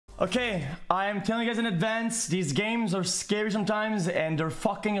Okay, I am telling you guys in advance, these games are scary sometimes and they're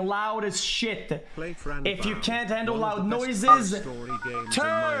fucking loud as shit. If you can't handle loud noises,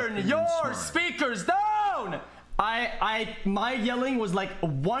 turn your speakers down! My yelling was like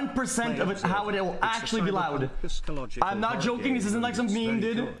 1% of it, how it will actually be loud. I'm not joking, this isn't like some meme,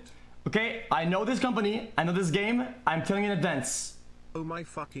 dude. Okay, I know this company, I know this game, I'm telling you in advance. Oh my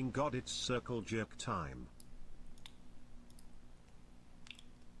fucking god, it's circle jerk time.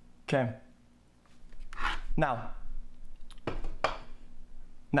 Okay. Now,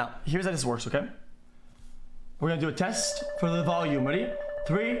 here's how this works, okay? We're gonna do a test for the volume. Ready?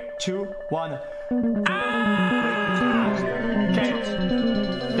 3, 2, 1. Okay. Okay.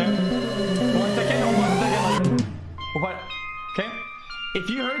 1 second. Okay. If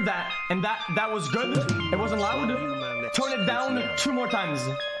you heard that and that was good, it wasn't loud, turn it down 2 more times.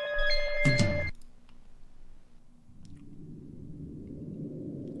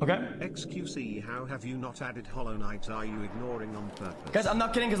 Okay. xQc, how have you not added Hollow Knight? Are you ignoring on purpose? Guys, I'm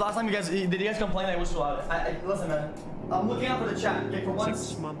not kidding, because last time did you guys complain that it was too loud? Listen, man. I'm looking out for the chat, okay, for once.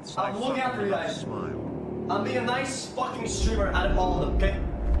 6 months I'm looking out for you guys. Smile. I'm being a nice fucking streamer out of all of them, okay?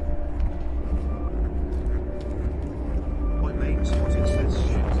 My mates, what is this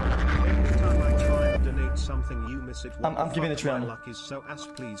shit? Every time I try and donate something, you miss it. I'm giving it a try. My luck is so ass.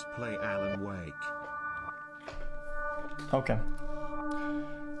 Please play Alan Wake. Okay.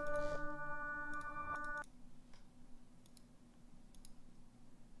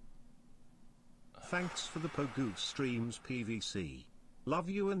 Thanks for the Pogoose streams PVC. Love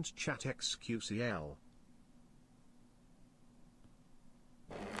you and chat xQcOW.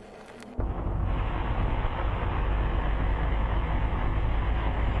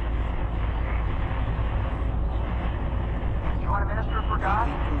 You want to minister for God?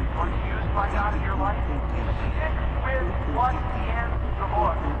 You want to be used by God in your life? Stick with what's in the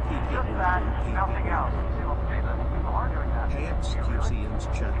book. Just that, nothing else. People are doing that. Hey xQc and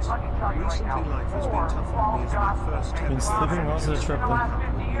chat. Recently life has been tough for me as my first ever. Been sleeping most of the trip.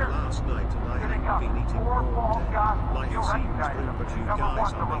 Last night and I haven't been eating all day. Life seems grim, but you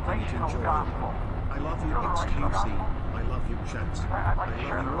guys are making it enjoyable. I love you xQc. I love you chat. I love you.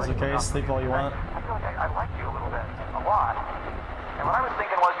 It's okay, sleep all you want. I feel like I like you a little bit. A lot. And what I was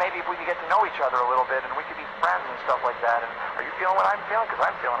thinking was maybe if we could get to know each other a little bit and we could be friends and stuff like that. And are you feeling what I'm feeling? Because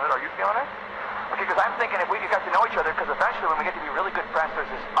I'm feeling it. Are you feeling it? Okay, because I'm thinking if we got to know each other, because eventually when we get to be really good friends, there's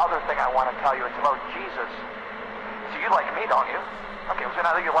this other thing I want to tell you. It's about Jesus. So you like me, don't you? Okay, so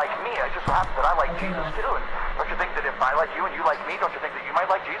now that you like me, it just so happens that I like Jesus too. And don't you think that if I like you and you like me, don't you think that you might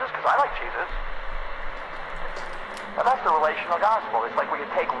like Jesus? Because I like Jesus. Now that's the relational gospel. It's like when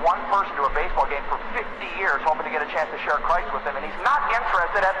you take one person to a baseball game for 50 years hoping to get a chance to share Christ with him, and he's not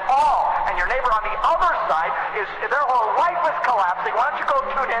interested at all. And your neighbor on the other side is, their whole life is collapsing. Why don't you go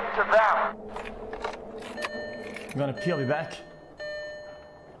tune in to them? I'm gonna pee, I'll be back.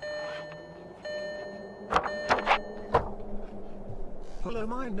 Hello,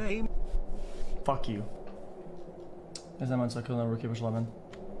 my name. Fuck you. Ez nem ment szakülne a rookie-os lemen.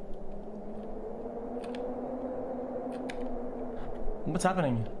 What's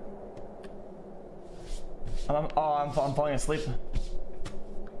happening? I'm falling asleep.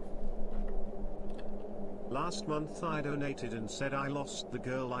 Last month I donated and said I lost the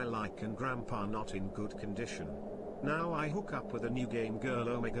girl I like and grandpa not in good condition. Now I hook up with a new game girl,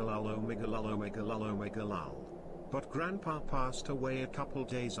 omega lol, omega lol, omega lol, omega lol. But grandpa passed away a couple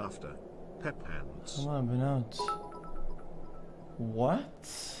days after. Pep hands. Come on, I've been out. What?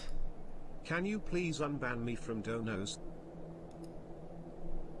 Can you please unban me from donos?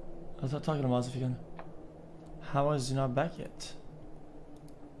 I was not talking about if you can. How is he not back yet?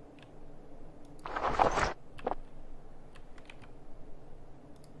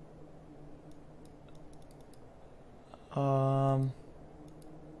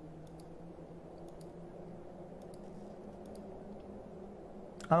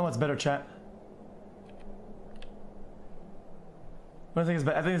 I don't know what's better, chat. What do you think is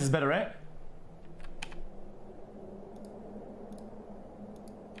better? I think this is better, right?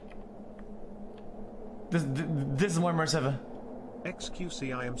 This is more immersive.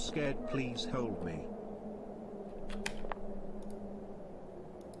 xQc, I am scared, please hold me.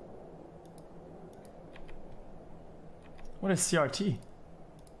 What is CRT?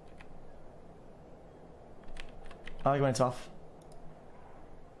 I like when it's off.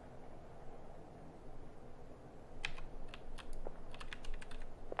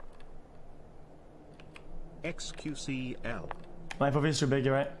 xQcL. My FOV is too big,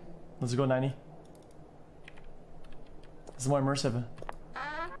 you're right. Let's go 90. It's more immersive.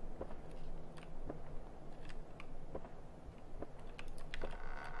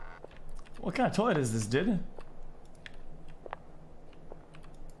 What kind of toilet is this, dude?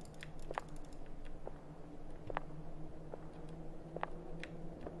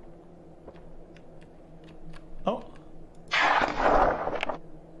 Oh.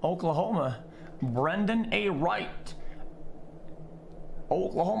 Oklahoma. Brendan A. Wright.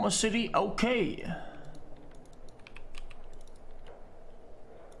 Oklahoma City, okay.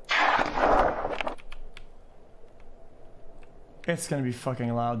 It's gonna be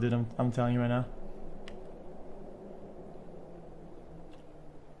fucking loud, dude. I'm telling you right now.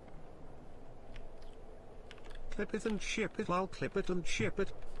 Clip it and ship it. I'll clip it and ship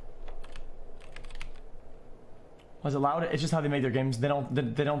it. Was it loud? It's just how they make their games. They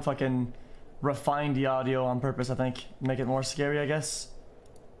don't fucking refine the audio on purpose. I think make it more scary, I guess.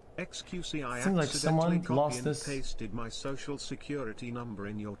 xQc, I Seems like someone accidentally lost copy this. and pasted my social security number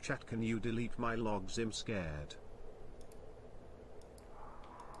in your chat. Can you delete my logs? I'm scared.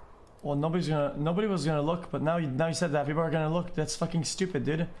 Well, nobody was gonna look, but now you said that people are gonna look. That's fucking stupid,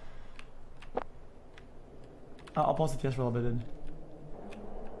 dude. I'll pause the TS for a little bit, dude.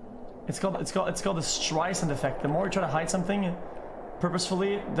 It's called the Streisand effect. The more you try to hide something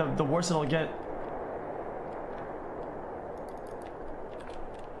purposefully, the worse it'll get.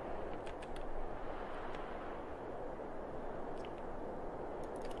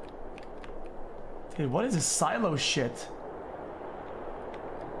 Dude, what is this silo shit?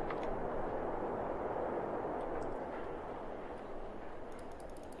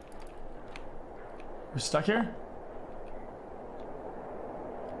 We're stuck here?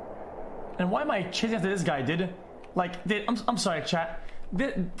 And why am I chasing after this guy, dude? Like, dude, I'm sorry, chat.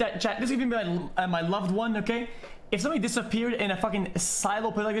 Chat, this is gonna be my loved one, okay? If somebody disappeared in a fucking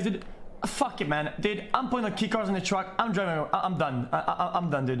silo place like this, dude, fuck it, man. Dude, I'm putting the key cards in the truck. I'm driving. I'm done. I'm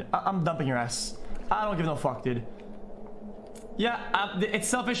done, dude. I'm dumping your ass. I don't give no fuck, dude. Yeah, it's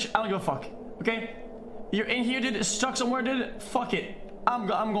selfish. I don't give a fuck. Okay? You're in here, dude. Stuck somewhere, dude. Fuck it. I'm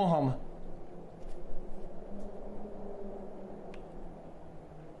going home.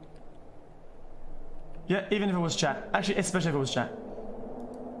 Yeah, even if it was chat. Actually, especially if it was chat.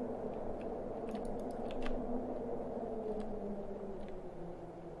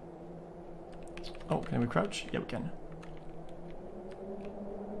 Oh, can we crouch? Yeah, we can.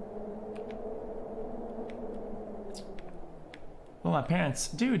 Well, my parents.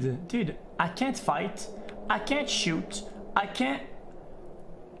 Dude, I can't fight. I can't shoot. I can't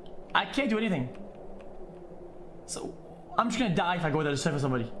do anything. So, I'm just gonna die if I go there to save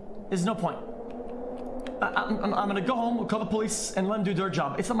somebody. There's no point. I'm gonna go home, call the police, and let them do their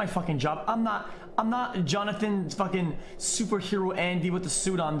job. It's not my fucking job. I'm not Jonathan's fucking superhero Andy with the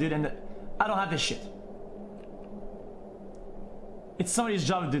suit on, dude, and I don't have this shit. It's somebody's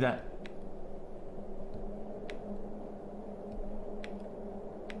job to do that.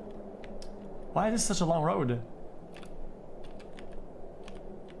 Why is this such a long road?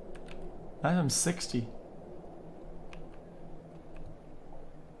 I'm 60.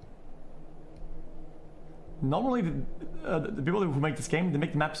 Normally, the people who make this game, they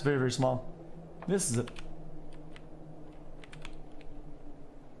make the maps very, very small. This is it.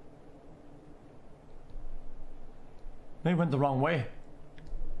 Maybe went the wrong way.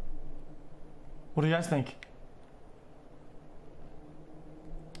 What do you guys think?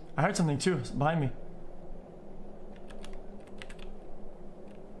 I heard something too, behind me.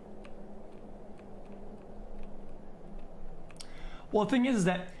 Well, the thing is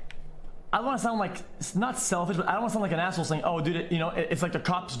that I don't want to sound like, it's not selfish, but I don't want to sound like an asshole saying, oh, dude, you know, it's like the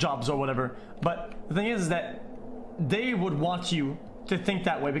cops' jobs or whatever. But the thing is that they would want you to think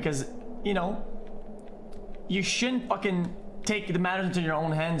that way because, you know, you shouldn't fucking take the matters into your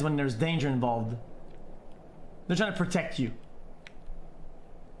own hands when there's danger involved. They're trying to protect you.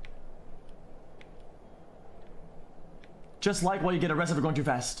 Just like why you get arrested for going too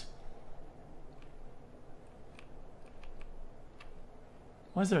fast.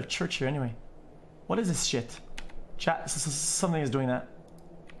 Why is there a church here anyway? What is this shit? Chat, something is doing that.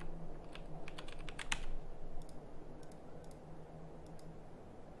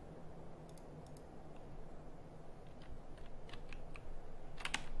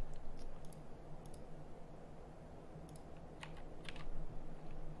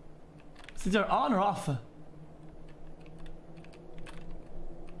 Is it on or off?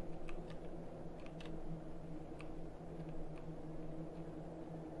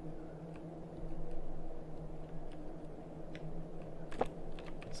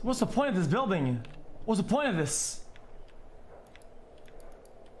 So what's the point of this building? What's the point of this?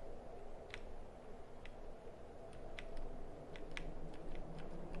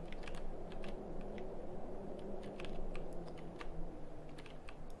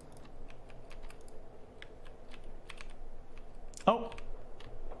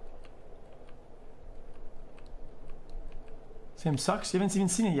 This game sucks. You haven't even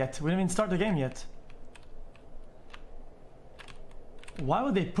seen it yet. We didn't even start the game yet. Why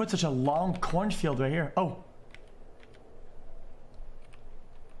would they put such a long cornfield right here? Oh.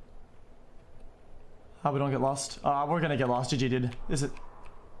 We don't get lost. We're gonna get lost. GG, dude. Is it?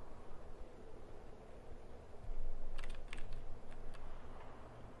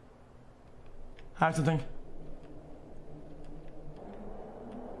 I have something.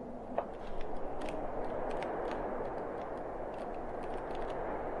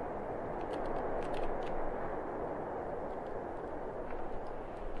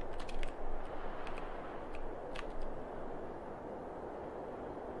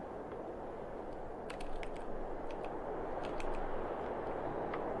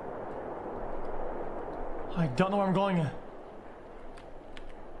 I don't know where I'm going.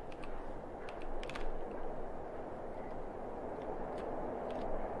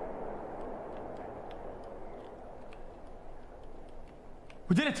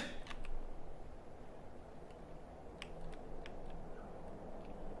 We did it!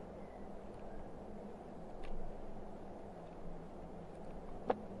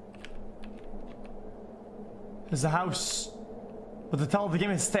 There's a house. But the tell of the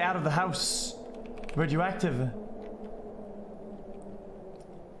game is stay out of the house. Radioactive.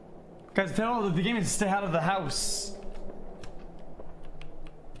 Guys, tell the game is stay out of the house.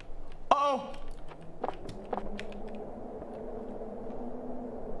 Uh-oh!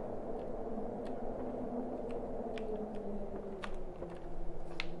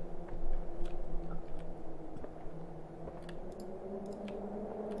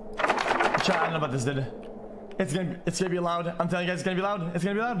 I don't know about this, dude. It's gonna be loud. I'm telling you guys, it's gonna be loud. It's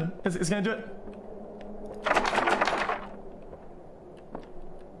gonna be loud. It's gonna do it.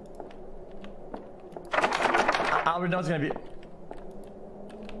 I already know it's gonna be.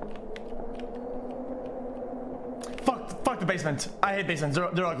 Fuck the basement. I hate basements.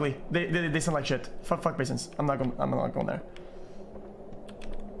 They're ugly. They sound like shit. Fuck basements. I'm not going there.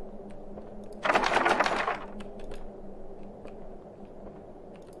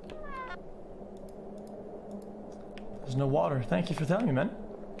 There's no water. Thank you for telling me, man.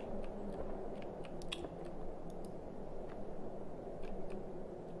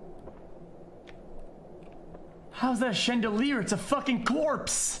 How's that a chandelier? It's a fucking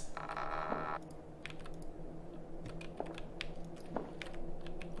corpse.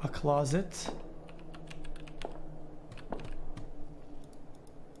 A closet.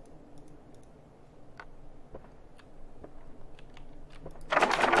 We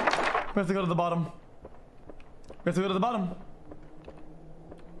have to go to the bottom. We have to go to the bottom.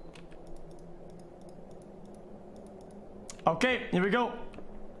 Okay, here we go.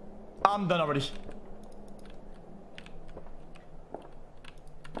 I'm done already.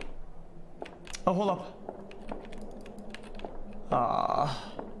 Oh, hold up.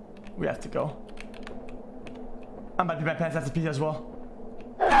 We have to go. I might be my pants have to pee as well.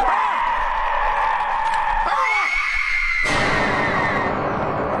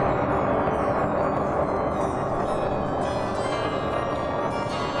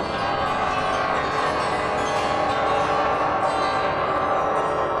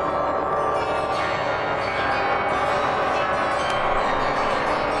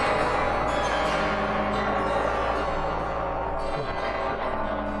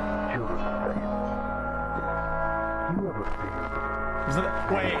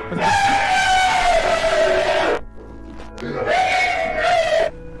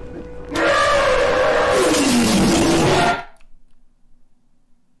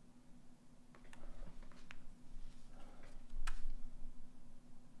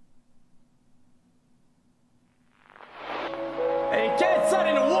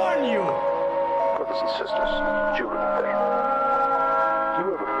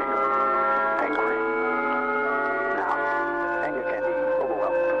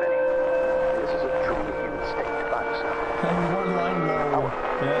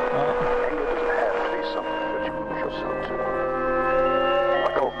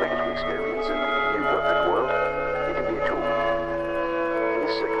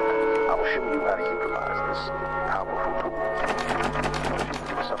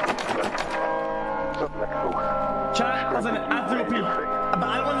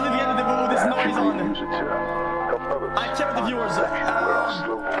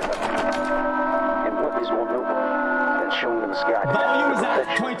 Volume is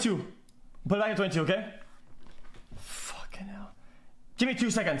at 22. Put it back at 22, okay? Fucking hell. Give me 2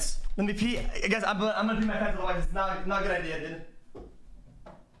 seconds. Let me pee. Guys, I'm gonna pee my pants, otherwise it's not a good idea, dude.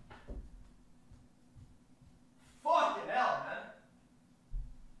 Fucking hell, man.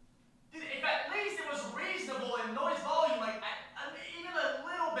 Dude, if at least it was reasonable in noise volume, like,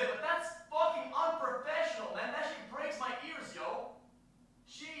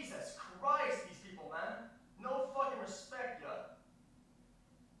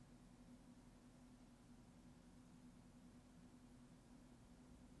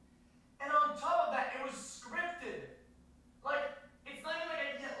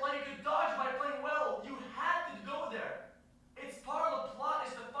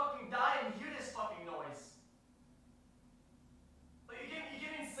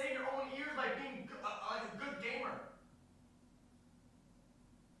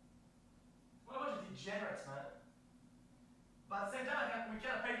 degenerates, man. But at the same time, we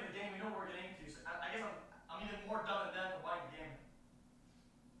gotta pay for the game. We know what we're getting into. So I guess I'm even more dumb than them for buying the game.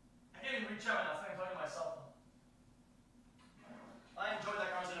 I can't even reach out now. I'm talking to myself. I enjoy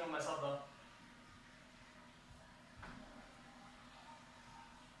that conversation with myself, though.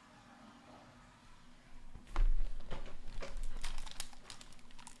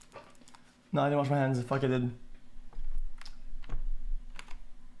 No, I didn't wash my hands. Fuck, I did.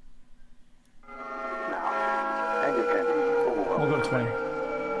 We'll go to 20.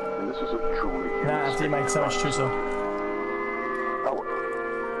 And this is a truly nah, I see my so much too, so.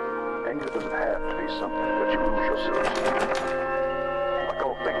 However, anger doesn't have to be something that you lose yourself to. Like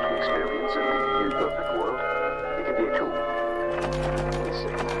all things we experience in the imperfect world, it can be a tool. Let's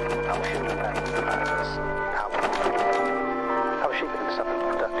see, how should we utilize this power? How shape it into something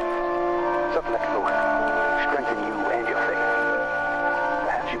productive? Something that can go strengthen you and your faith.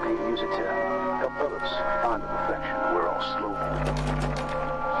 Perhaps you can use it to help others find the perfection we're all slowly.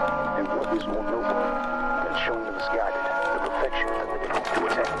 And what is more noble than showing the misguided the perfection that they hope to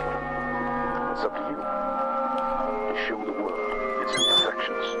attain? It's up to you to show the world its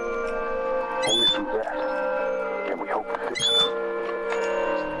imperfections. Only through that can we hope to fix them.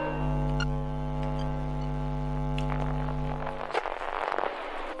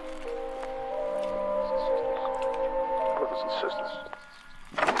 Brothers and sisters.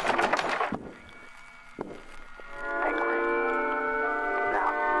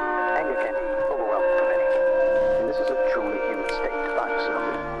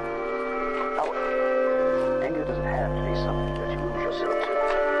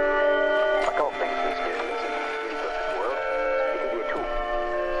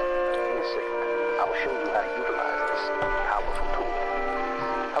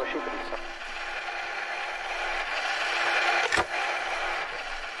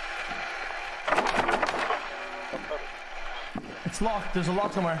 It's locked. There's a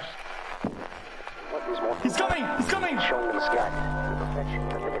lock somewhere. He's coming! He's coming! Showing them the sky, the perfection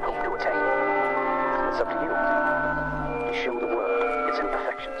that they can hope to attain. It's up to you to show the world its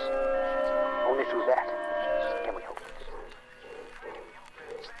imperfections. Only through that can we hope.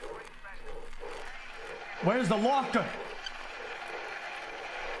 Where's the locker?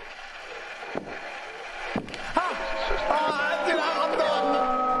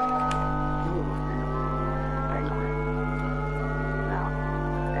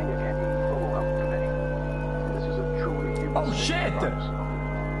 Oh shit!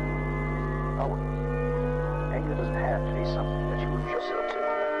 Anger doesn't have to be something that you lose yourself to.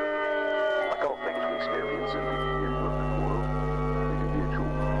 Like all things we experience in the imperfect world, it can be a tool.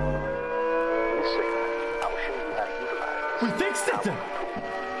 In this segment, I will show you how to utilize this. We fixed it! I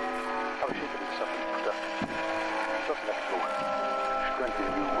will shape it into something productive. Something that can go strengthen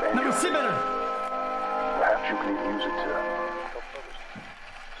you and now we see better! Perhaps you can even use it to help others.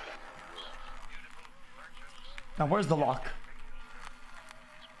 Now where's the lock?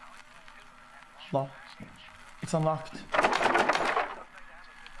 Lock. It's unlocked.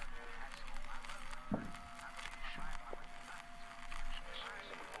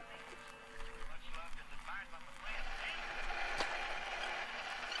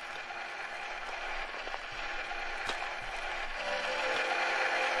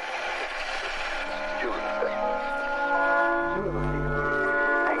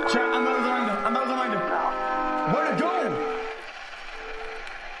 Chat, I'm not reminded. Where to go?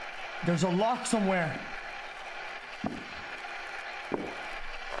 There's a lock somewhere.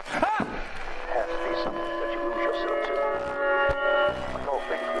 Ah! Has to be something that you lose yourself to. Like all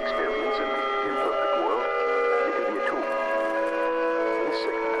things we experience in the imperfect world, it can be a tool. In this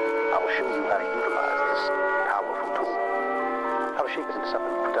segment, I will show you how to utilize this powerful tool. How to shape it into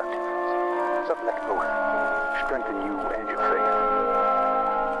something productive. Something that can go strengthen you and your faith.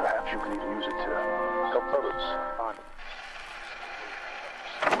 Perhaps you can even use it to help others find it.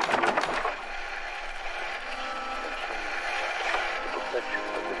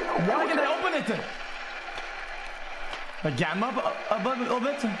 Why can I open it? The gamma above a little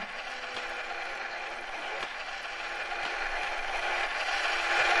bit?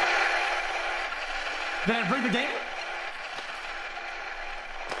 Did I break the game?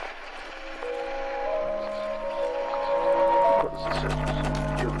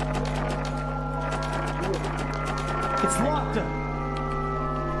 It's locked.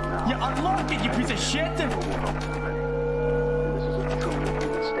 You unlock it, you piece of shit.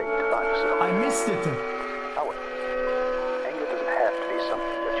 I missed it. However, anger doesn't have to be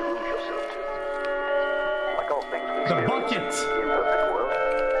something that you lose yourself to. Like all things we experience bucket. In the imperfect world,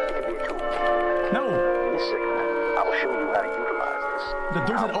 it can be a tool. No. In this segment, I will show you how to utilize this. The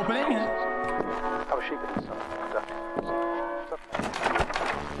door's not opening. How is she going to be something productive?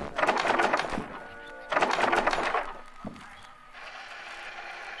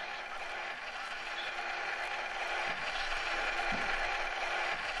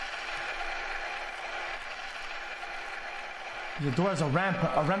 The door has a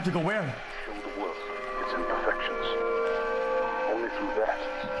ramp to go where? Show the world its imperfections. Only through that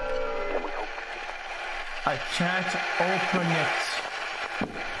can we hope. I can't open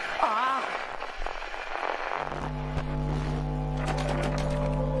it. Ah!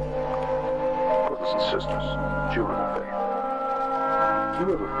 Brothers and sisters, children of faith, do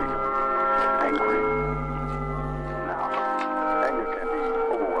you ever feel angry? Now, anger can be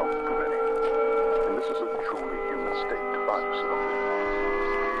overwhelming for many, and this is a truly human state to find yourself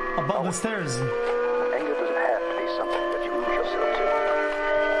in. Above the stairs. Anger doesn't have to be something that you lose yourself to.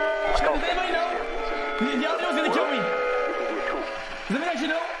 Does anybody know? The audio's gonna kill me. It can be a tool. Does anybody actually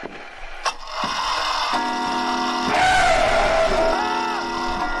know?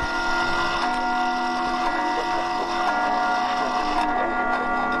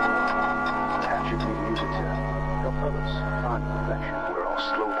 Perhaps you can use it to help others find perfection we're all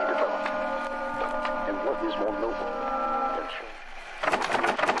slowly developing. And what is more noble than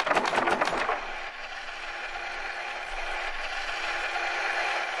showing?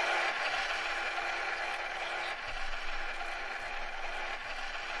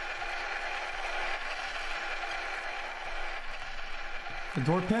 The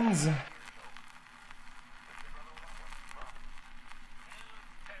door pins.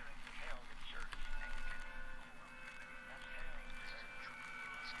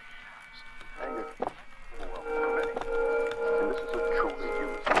 Anger well, for many. And this is a truly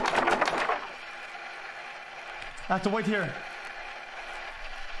human. I have to wait here.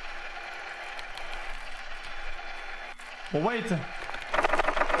 Well, wait.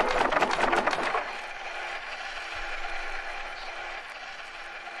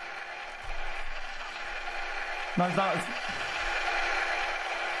 No, it's not.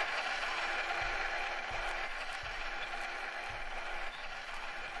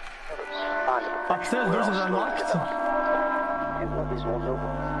 Upstairs, doors are unlocked. And what is more noble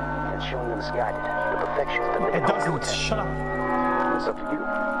than showing them misguided the perfections that they It doesn't. Shut up. It's up to you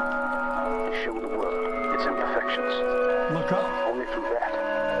to show the world its imperfections. Look up. Only through that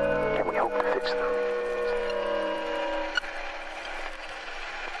can we hope to fix them.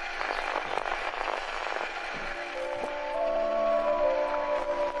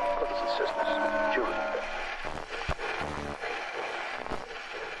 Brothers and sisters, children of faith.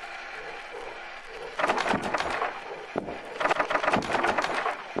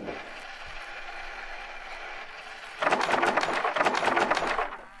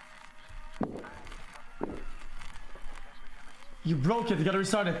 You broke it. You gotta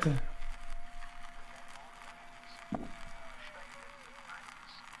restart it.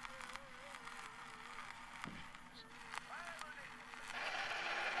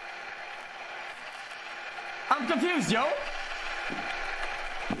 I'm confused, yo.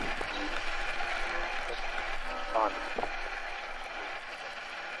 On.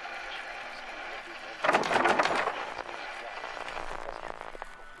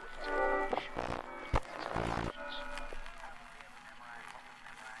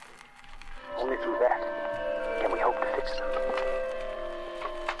 Only through that can we hope to fix them.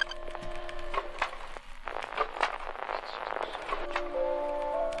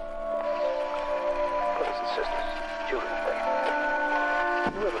 Brothers and sisters, children of faith.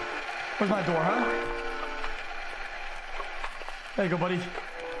 Whoever. Where's my door, huh? There you go, buddy.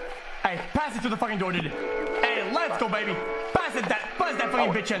 Hey, pass it to the fucking door, dude. Hey, let's go, baby. Pass that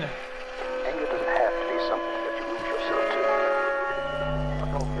fucking bitch in. Anger doesn't have to be something that you lose yourself to. A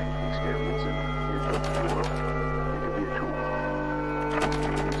helping experience in the world. It can be a tool.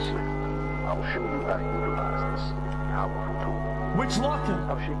 I will show you how to utilize this powerful tool. Which lock?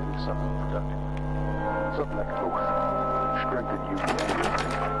 How she can do something productive. Something that can both strengthen you and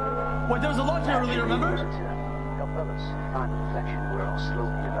your Wait, there was a lock here earlier, remember? help others find perfection we're all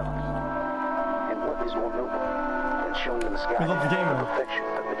slowly developing. And what is more noble than showing them the sky We love the game, man. perfection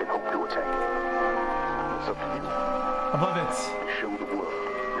that they can hope to attain. It's up to you. Above it. Show the world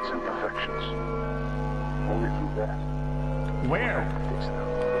its imperfections. Only through that Where? fix them.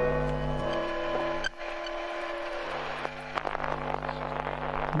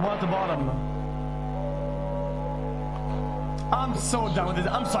 One at the bottom. I'm so done with this.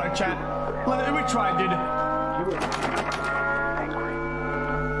 I'm sorry, chat. We tried, dude. You are angry.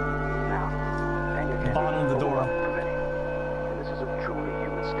 Now, anger can Bottom of the door. overwhelm for many. And this is a truly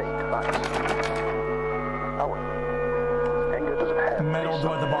human state to find. However, anger doesn't have to be Metal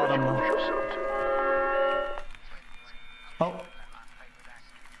metal door at the bottom. Oh.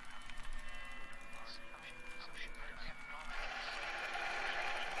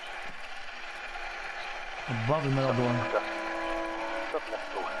 Above the metal door.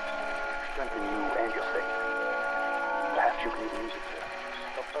 Strengthen you and your faith. Perhaps you can even use it to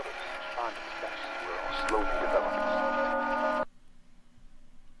help others find the steps we're slowly developing.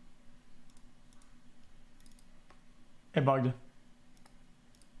 It bugged.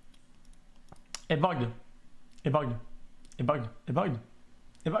 It bugged. It bugged. It bugged. It bugged.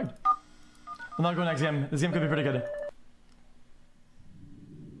 It bugged. I'm not going next game. This game could be pretty good.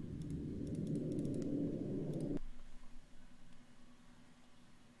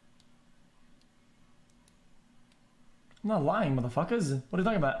 I'm not lying, motherfuckers. What are you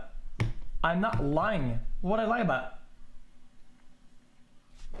talking about? I'm not lying. What did I lie about?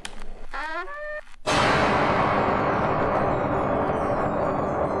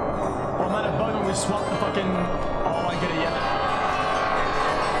 Oh, I'm at a bug when we swap the fucking... Oh, I get it, yeah.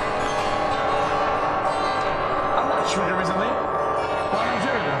 I'm not triggered recently. Why am I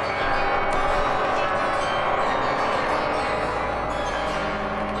triggered?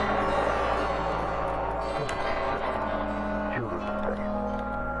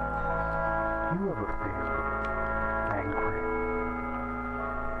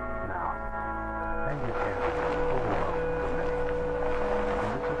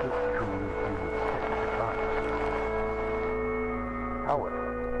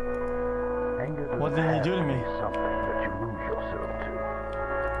 What did he do to me? Something that you lose yourself to.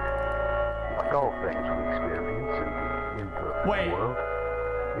 Like all things we experience in the imperfect world,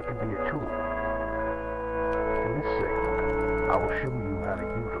 it can be a tool. In this segment, I will show you how to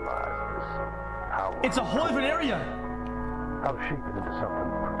utilize this power. It's a whole different area. How to shape it into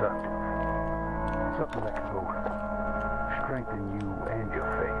something productive. Something that can both strengthen you and your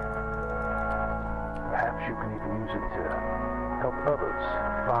faith. Perhaps you can even use it to help others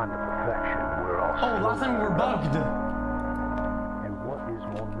find the perfection we're all last time we were bugged. And what is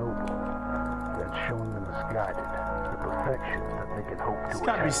more noble than showing the misguided the perfection that they can hope to attain? It's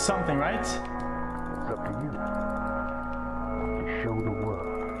gotta be something, right? It's up to you. You show the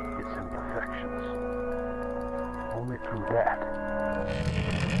world its imperfections. Only through that.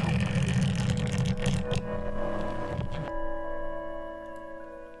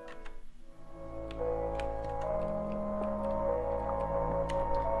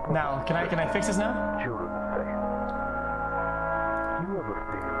 Now, can I fix this now? Children of faith. You ever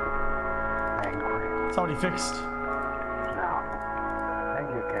feel angry? It's already fixed. Now,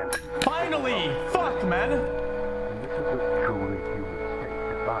 anger can... Finally! Fuck, man! And this is a truly human state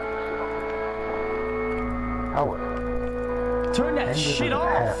to find yourself in. However, turn that shit off!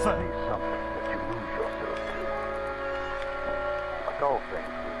 Have to be something that you lose yourself to. Like all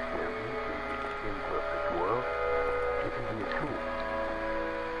things we experience in the imperfect world, it can be a tool.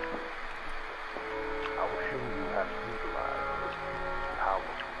 I will show you how to utilize this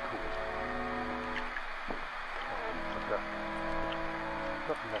powerful tool.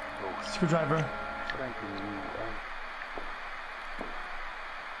 Something that can both screwdriver. strengthen you and...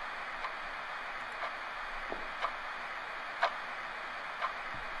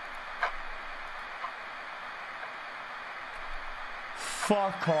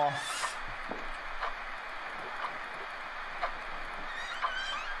 Fuck off.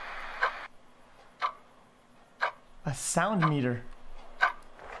 A sound meter.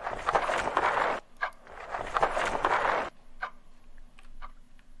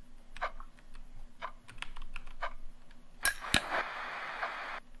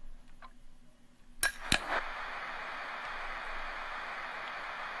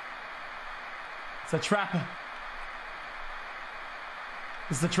 It's a trap.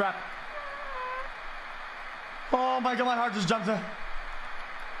 It's the trap. Oh my god, my heart just jumped.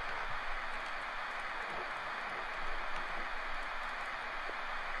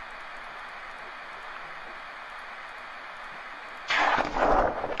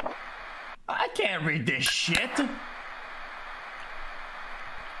 I can't read this shit.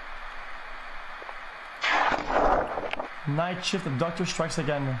 Night shift abductor strikes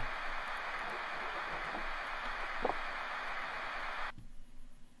again.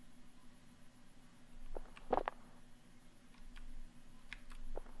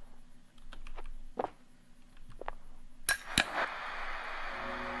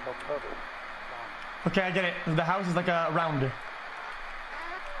 Okay, I get it. The house is like a round.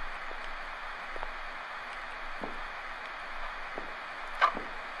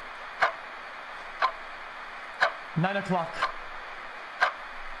 Nine o'clock.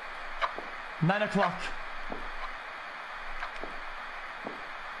 9 o'clock.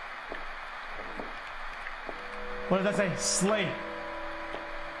 What does that say? Slay.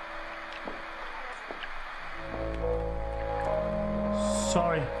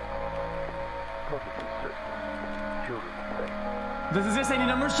 Sorry. Does this say any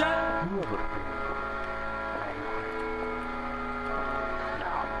numbers, chat?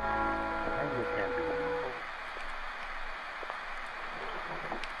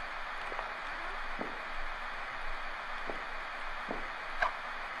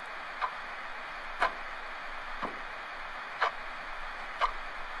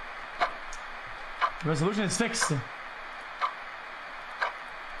 Resolution is fixed.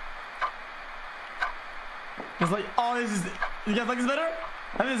 It's like, oh, this is. You guys like this better?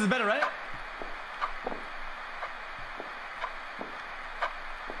 I think this is better, right?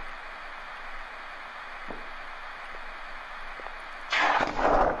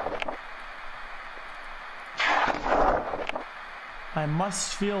 I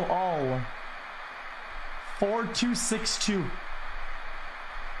must feel all. 4262.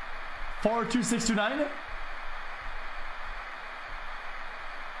 42629.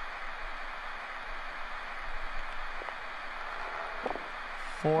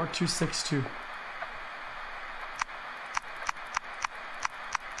 Four, 262.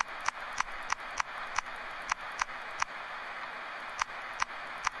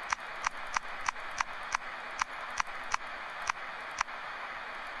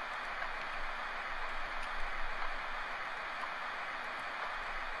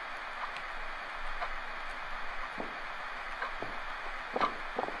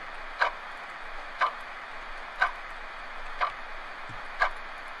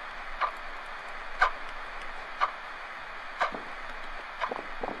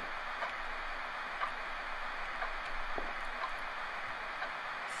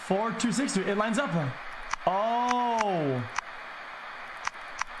 Four, 262. It lines up. Oh.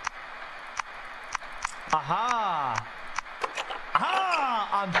 Aha. Aha.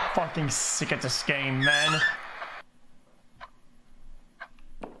 I'm fucking sick at this game, man.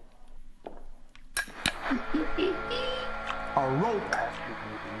 A rope. Perhaps you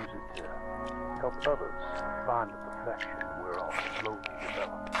can use it to help others find the perfection we're all slowly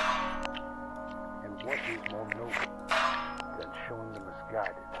developing. And what is more noble than showing the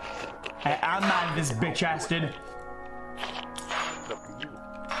misguided? Hey, I'm mad at this bitch ass dude. It's up to you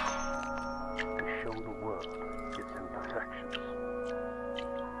to show the world its imperfections.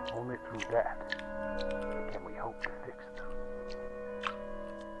 Only through that can we hope to fix them.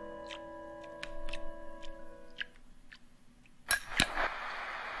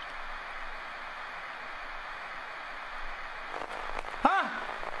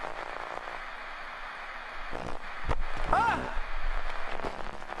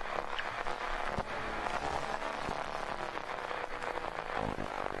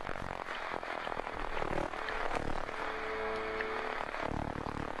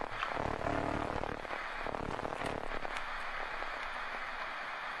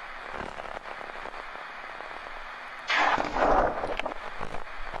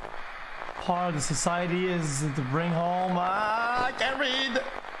 Part of the society is to bring home. I can't read.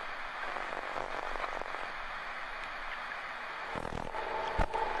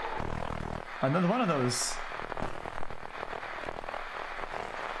 Another one of those.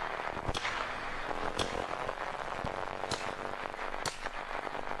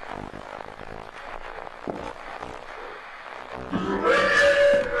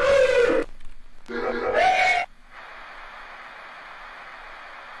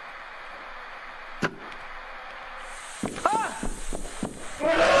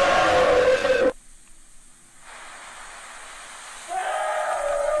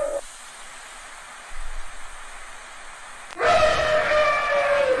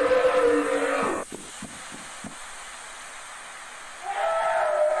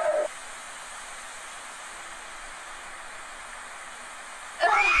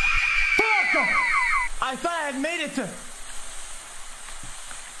 I thought I had made it to...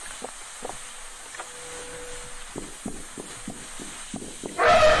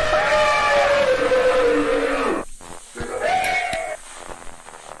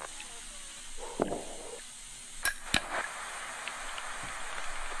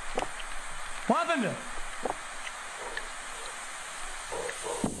 What happened?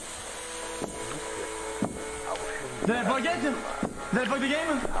 Did I bug it? Did I bug the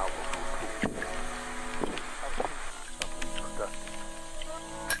game?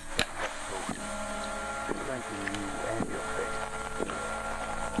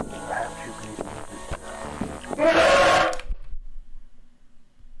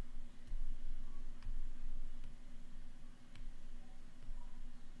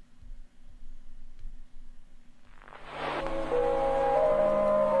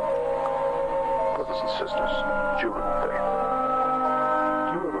 sisters, Jubilee and Faith.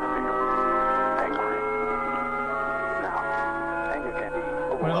 Do you ever feel angry? Now, anger can be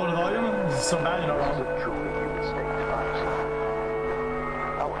When I lower the volume, it's so bad, you know. This is a truly human state to find yourself.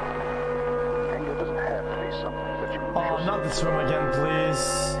 However, anger doesn't have to be something that you lose Oh, yourself. not this room again,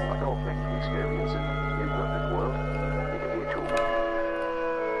 please. Like all things we experience in the imperfect world, it can be a tool.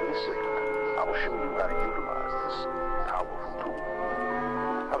 In this segment, I will show you how to utilize this powerful tool.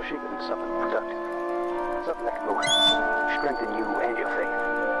 How to shape it into something productive. Something that can both strengthen you and your faith.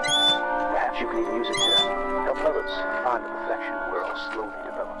 Perhaps you can even use it to help others find the perfection we're all slowly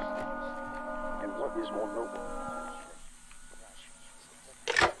developing. And what is more noble?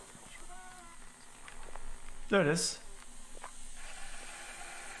 There it is.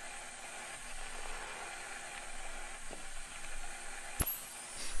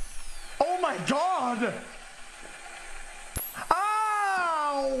 Oh my god!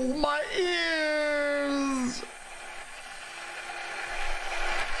 Ow! My ears!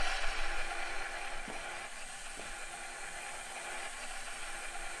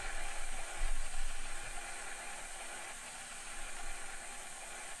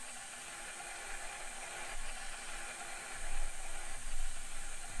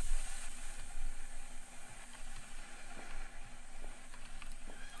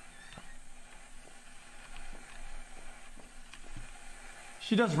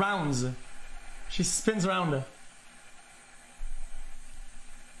 She does rounds. She spins around.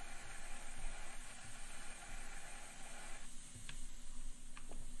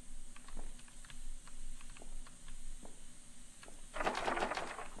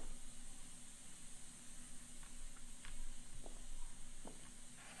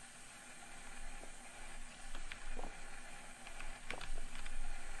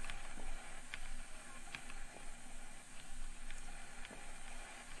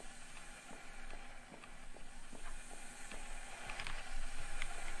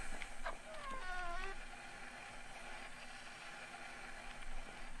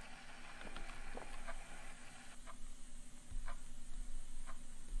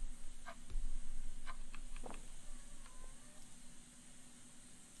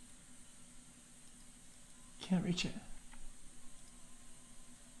 Can't reach it.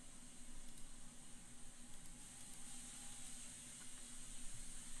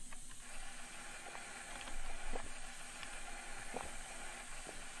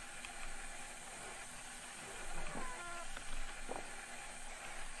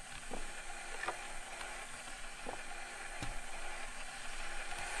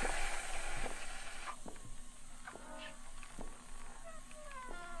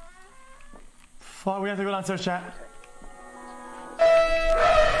 Fuck, we have to go downstairs, chat.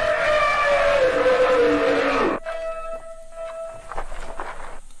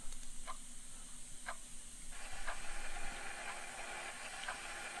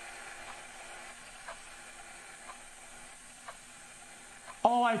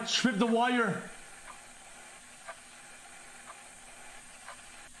 Oh, I tripped the wire.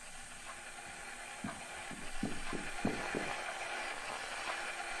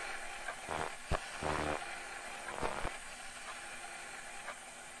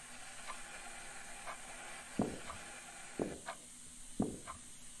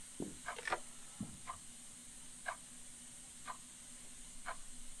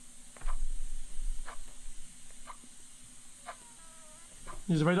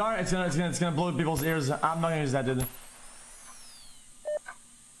 Use the radar. It's gonna blow people's ears. I'm not gonna use that, dude.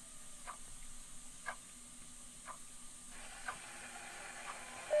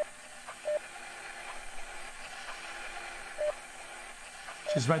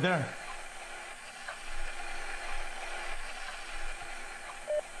 She's right there.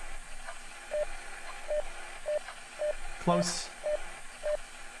 Close.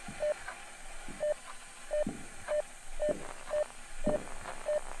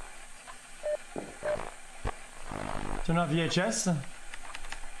 Turn off VHS.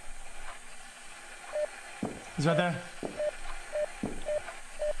 He's right there.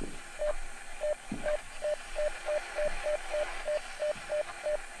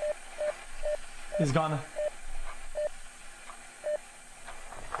 He's gone.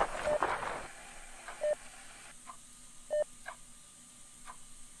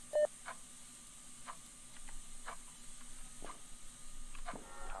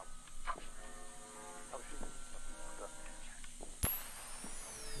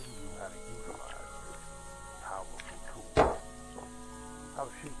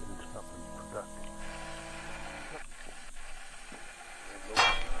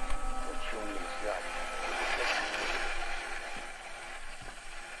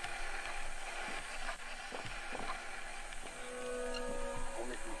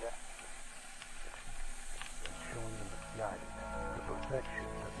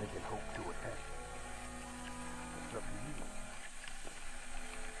 they can hope to attack. It's up to you.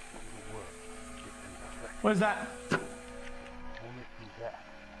 The world gets infected. What is that? Only through that.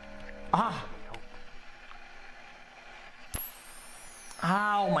 Ah!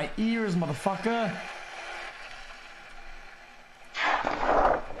 Ow, my ears, motherfucker!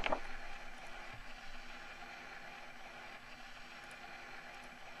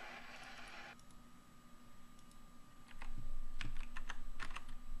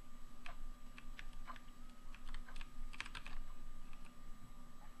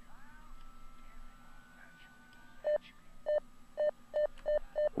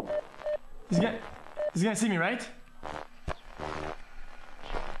 He's gonna see me, right?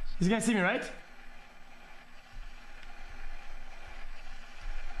 He's gonna see me, right?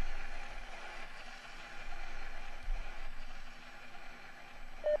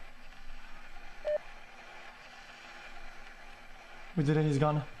 We did it, he's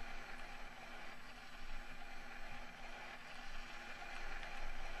gone.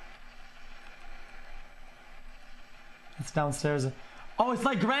 It's downstairs. Oh, it's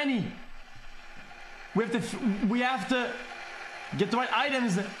like Granny! We have to get the right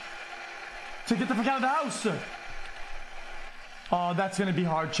items to get the fuck out of the house. Oh, that's gonna be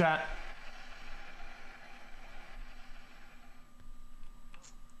hard, chat.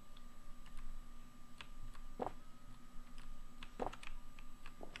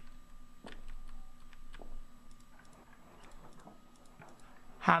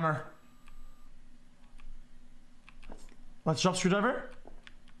 Hammer. Let's drop screwdriver.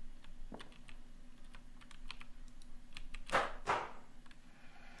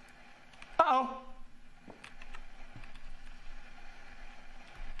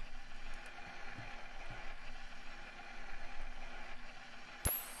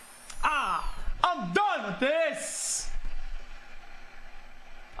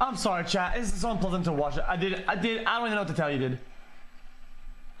 I'm sorry, chat. This is unpleasant to watch. I don't even know what to tell you, dude.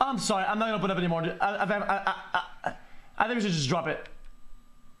 I'm sorry. I'm not gonna put up anymore. I think we should just drop it.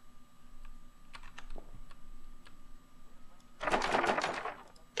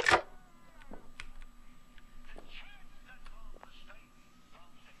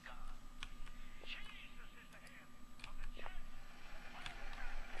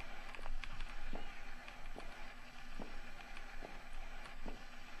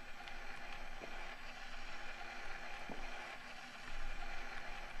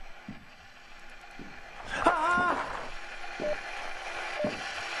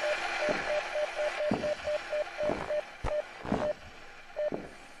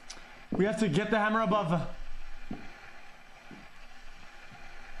 We have to get the hammer above.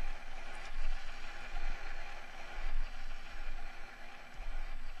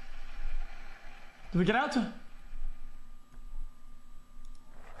 Do we get out?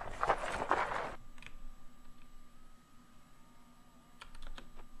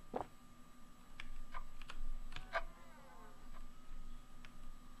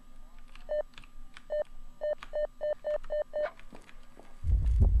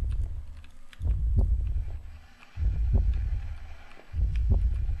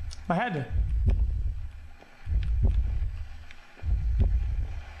 My head.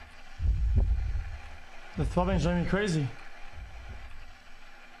 The throbbing is driving me crazy.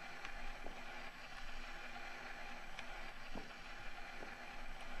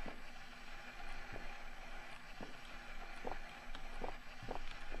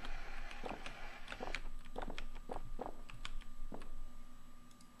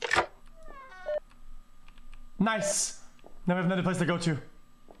 Nice. Now we have another place to go to.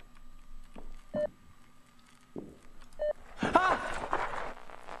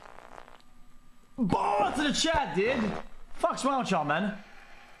 Balls to the chat, dude. Fuck's wrong with y'all, man?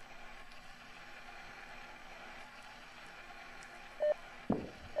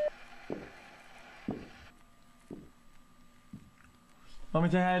 Want me to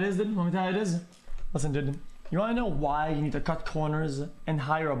tell you how it is, dude? Want me to tell you how it is? Listen, dude. You wanna know why you need to cut corners and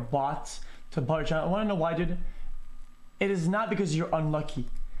hire a bot to buy your channel? I wanna know why, dude. It is not because you're unlucky.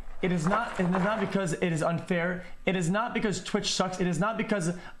 It is not because it is unfair. It is not because Twitch sucks. It is not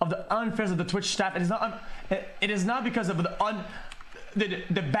because of the unfairness of the Twitch staff. It is not because of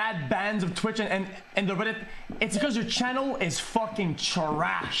the bad bans of Twitch and the Reddit. It's because your channel is fucking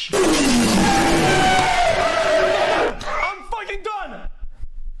trash. I'm fucking done.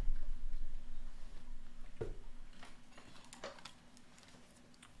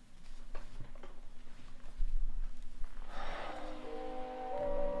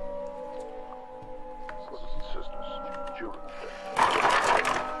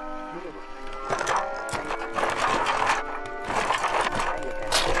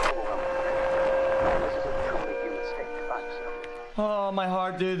 Oh, my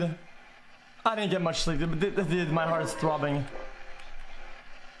heart, dude. I didn't get much sleep, dude. My heart is throbbing.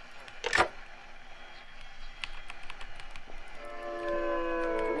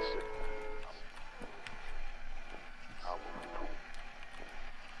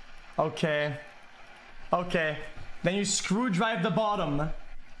 Okay. Okay. Then you screw drive the bottom.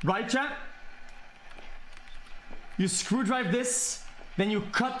 Right, chat? You screw drive this, then you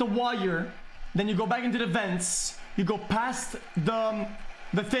cut the wire, then you go back into the vents, you go past the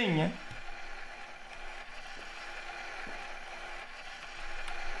thing.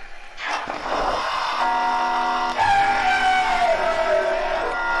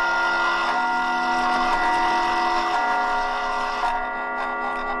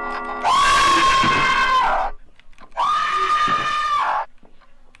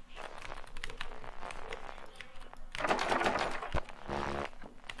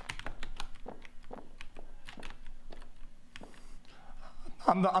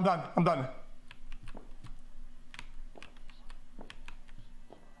 I'm done. I'm done.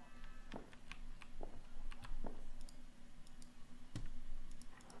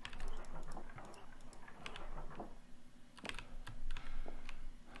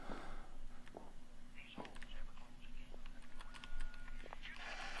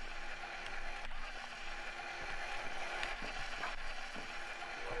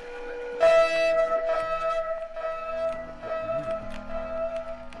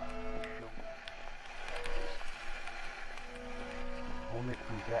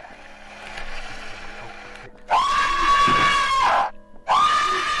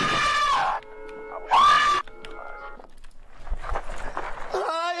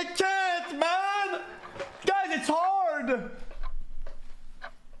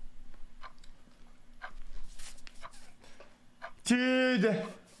 Dude.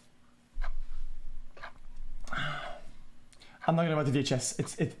 I'm not gonna about the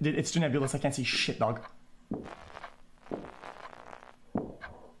VHS. It's too nebulous. I can't see shit, dog.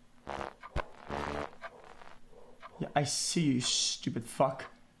 Yeah, I see you, stupid fuck.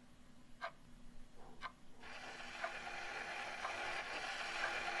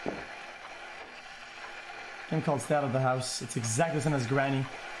 Game called Stay Out of the House. It's exactly the same as Granny.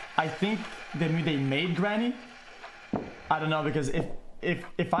 I think they made Granny. I don't know, because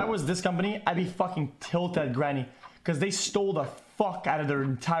if I was this company, I'd be fucking tilted at Granny, because they stole the fuck out of their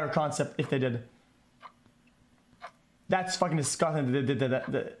entire concept if they did. That's fucking disgusting.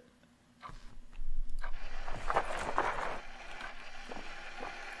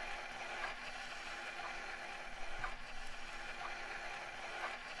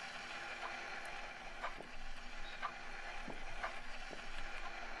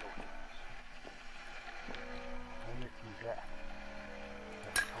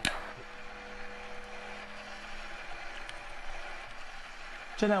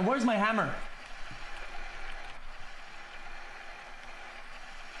 Now, where's my hammer?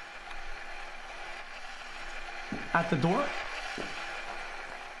 At the door?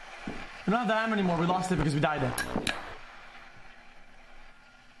 We don't have the hammer anymore. We lost it because we died.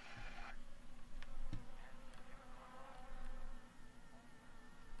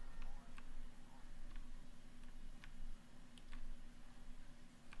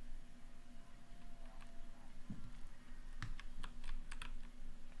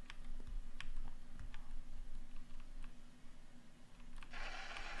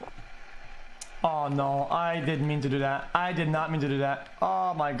 Oh no, I didn't mean to do that. I did not mean to do that.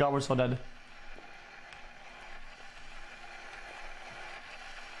 Oh my god, we're so dead.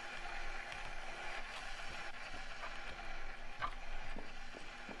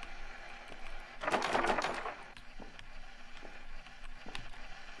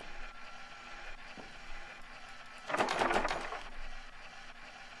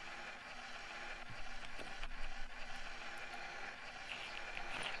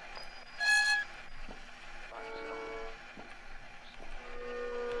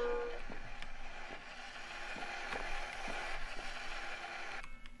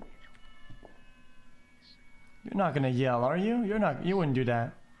 You're not gonna yell, are you? You wouldn't do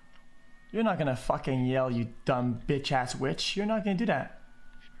that. You're not gonna fucking yell, you dumb bitch ass witch. You're not gonna do that.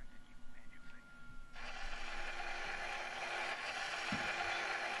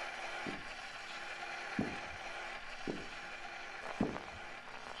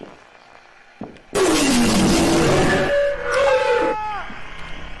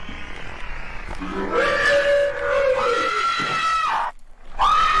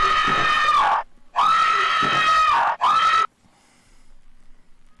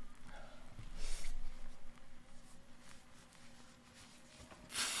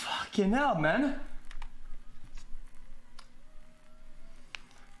 Fucking hell, man.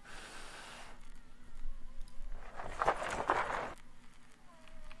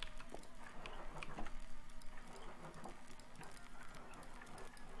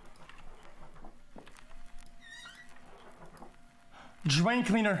 Drain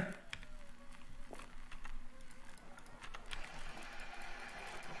cleaner.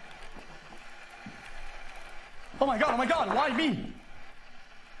 Oh my god, why me?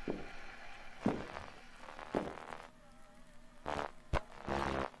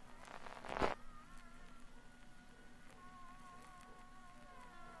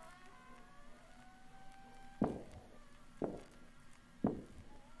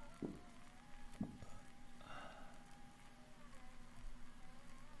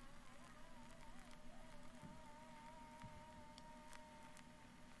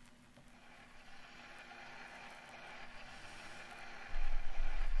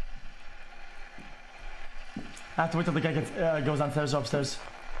 I have to wait till the guy goes downstairs or upstairs.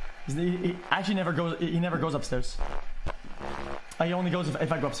 He actually never goes. He never goes upstairs. He only goes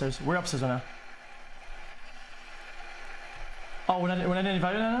if I go upstairs. We're upstairs right now. Oh, we're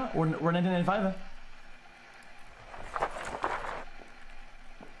 1995 now. We're 1995.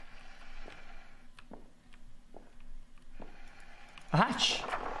 A hatch.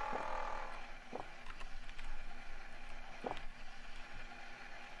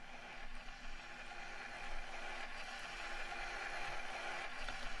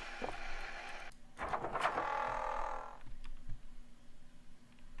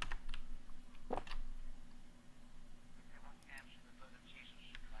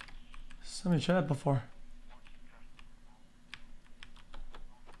 Somebody tried that before.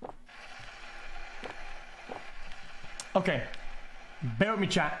 Okay, bear with me,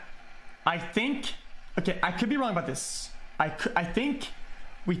 chat. I think, okay, I could be wrong about this. I think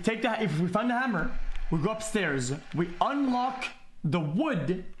we take that, if we find the hammer, we go upstairs, we unlock the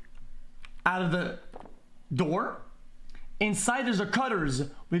wood out of the door. Inside there's the cutters.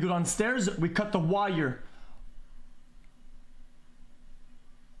 We go downstairs, we cut the wire.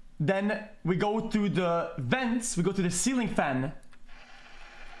 Then we go through the vents, we go through the ceiling fan.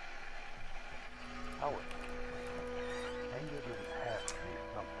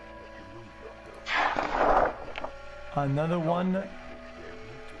 Another one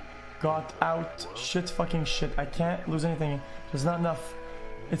got out. Shit, fucking shit. I can't lose anything. There's not enough.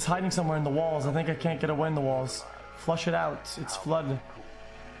 It's hiding somewhere in the walls. I think I can't get away in the walls. Flush it out. It's flood.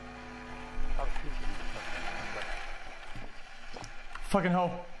 Fucking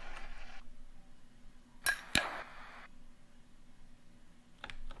hoe.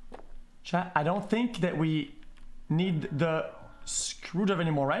 Chat, I don't think that we need the screwdriver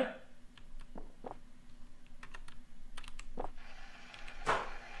anymore, right?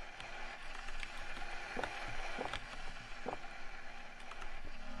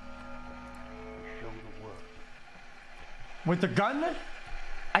 With the gun,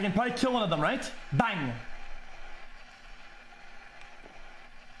 I can probably kill one of them, right? Bang!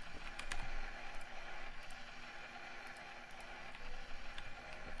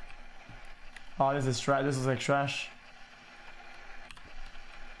 Oh, this is trash. This is like trash.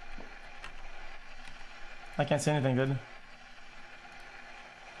 I can't say anything, dude.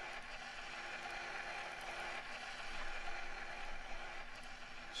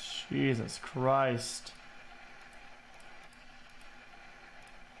 Jesus Christ.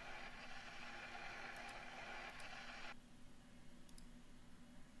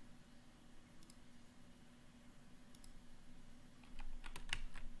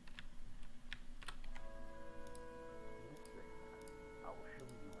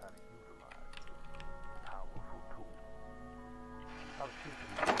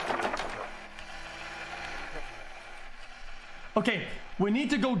 Okay, we need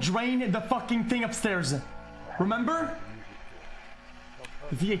to go drain the fucking thing upstairs. Remember?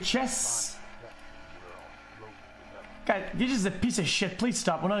 VHS. God, this is a piece of shit. Please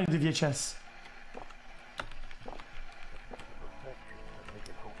stop. We're not in the VHS.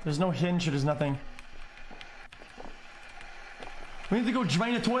 There's no hinge. There's nothing. We need to go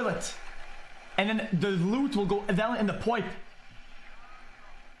drain the toilet. And then the loot will go down in the pipe.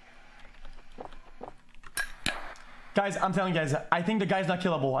 Guys, I'm telling you guys, I think the guy's not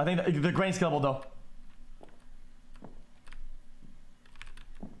killable. I think the grain's killable though.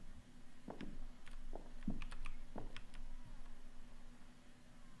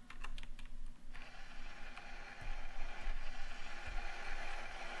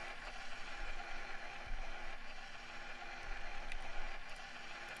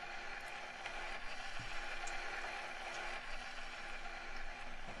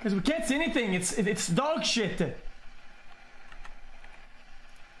 Because we can't see anything. It's dog shit.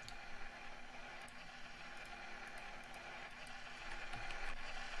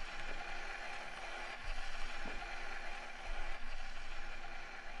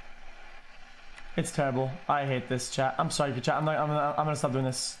 It's terrible. I hate this, chat. I'm sorry, chat. I'm gonna stop doing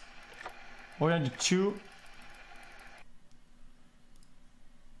this. We're gonna do 2.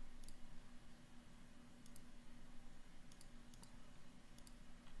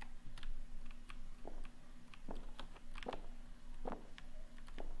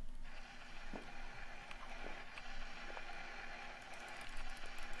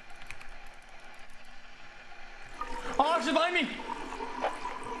 Oh, she's behind me!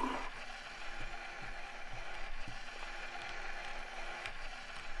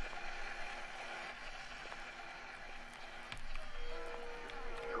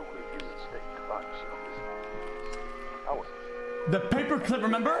 The paperclip,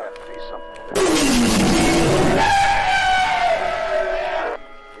 remember?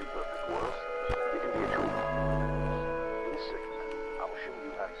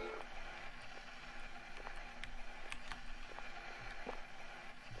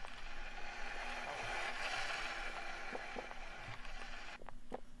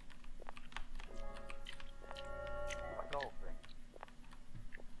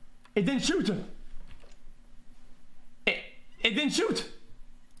 It didn't shoot. It didn't shoot.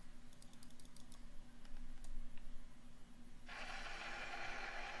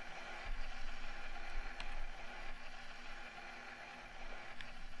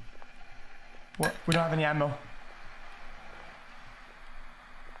 What? We don't have any ammo.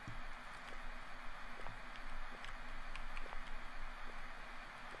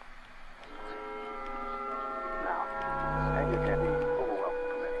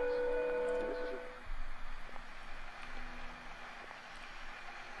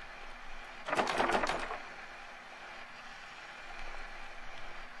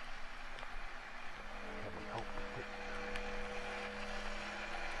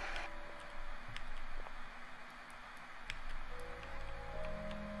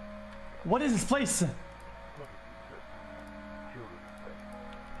 What is this place?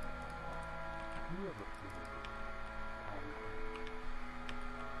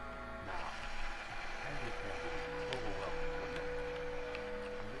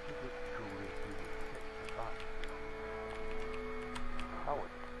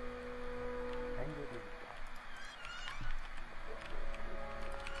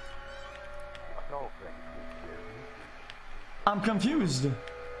 I'm confused.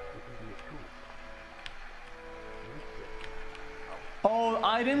 Oh,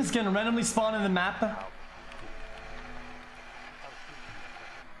 items can randomly spawn in the map.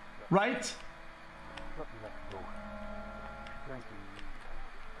 Right?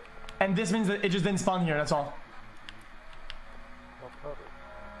 And this means that it just didn't spawn here, that's all.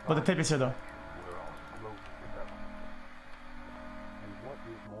 But the tape is here though.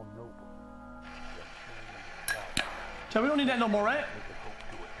 So we don't need that no more, right?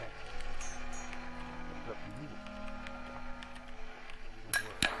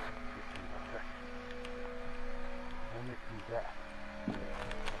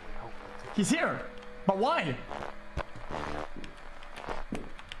 He's here, but why?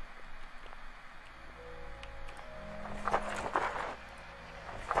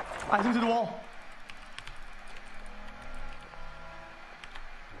 I threw to the wall.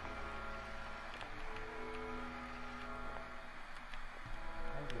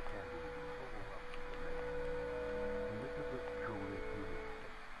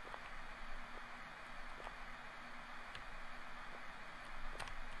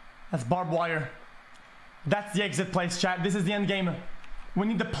 That's barbed wire. That's the exit place, chat. This is the end game. We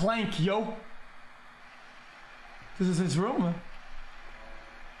need the plank, yo. This is his room.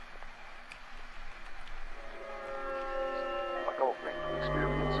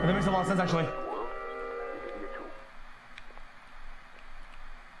 That makes a lot of sense, actually.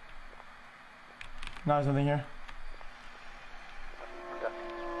 No, there's nothing here.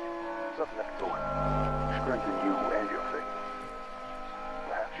 Strengthen you and your faith.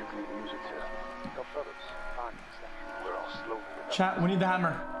 Perhaps you can even use it to help others find the we're all slowly. Chat, we need the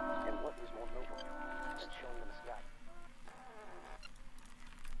hammer. And what is more noble than showing them the sky?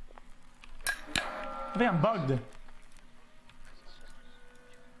 I think I'm bugged.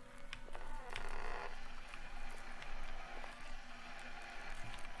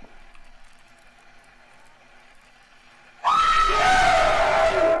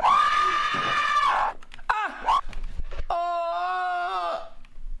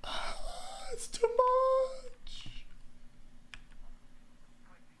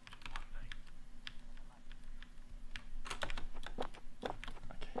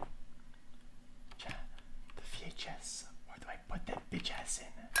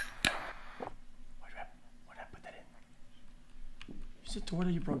 What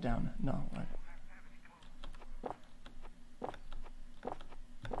you broke down? No, right.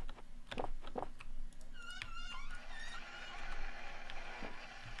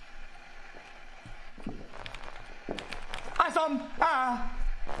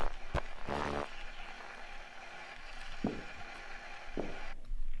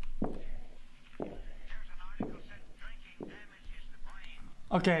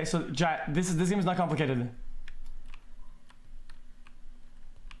 Okay, so Jack, this game is not complicated.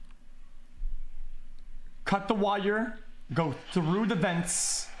 Cut the wire, go through the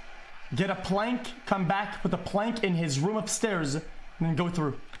vents, get a plank, come back, put the plank in his room upstairs, and then go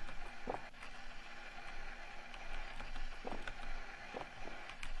through.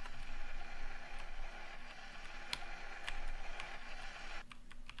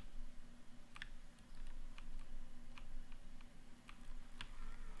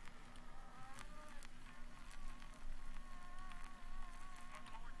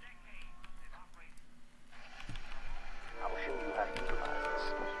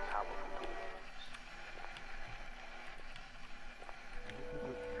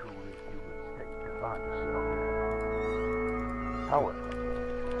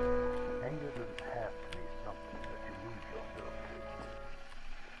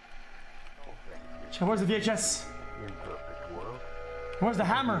 Where's the VHS? Where's the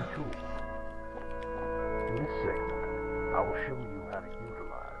hammer? In this segment, I will show you how to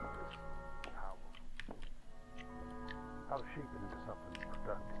utilize this power. How to shape it into something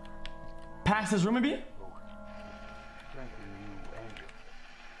productive. Past his room, maybe? Strengthen you and your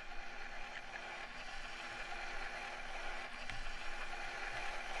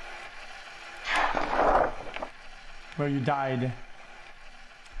Where you died.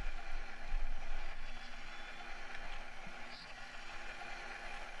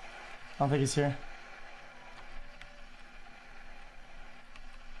 I don't think he's here.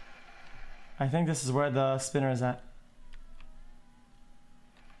 I think this is where the spinner is at.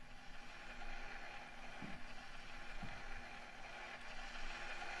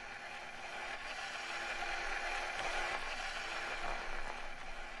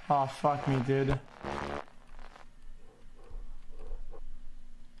 Oh, fuck me, dude.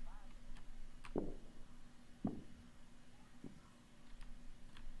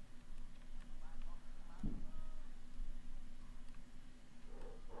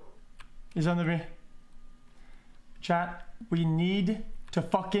 He's under me. Chat, we need to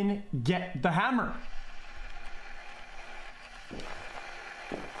fucking get the hammer.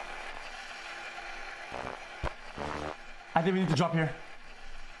 I think we need to drop here.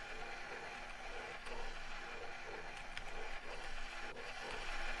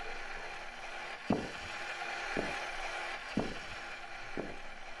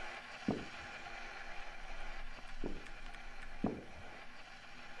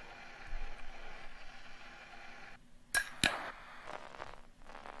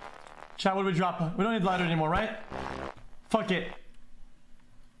 Chat, what do we drop? We don't need ladder anymore, right? Fuck it.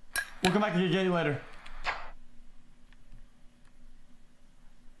 We'll come back to get you later.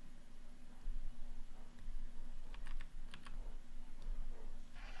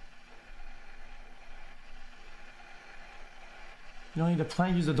 You don't need to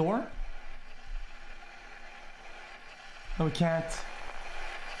plan, use the door? No, we can't.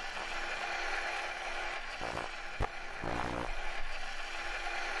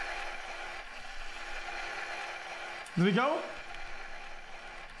 Did we go?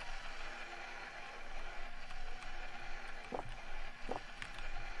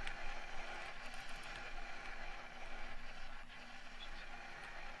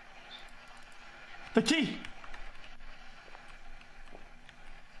 The key!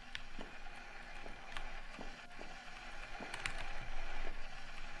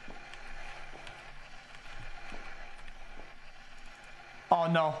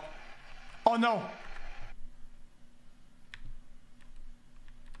 Oh no. Oh no.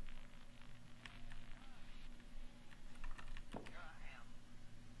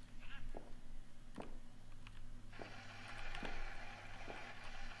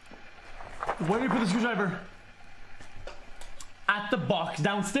 Where do we put the screwdriver? At the box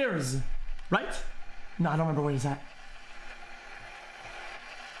downstairs, right? No, I don't remember where he's at.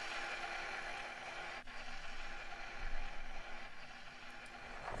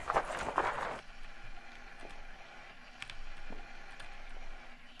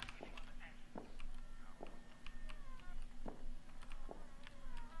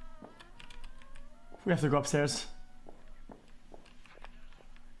 We have to go upstairs.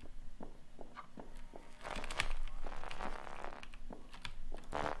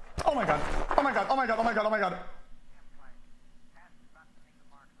 Oh my god. Oh my god. Oh my god. Oh my god. Oh my god.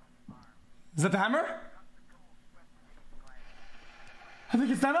 Is that the hammer? I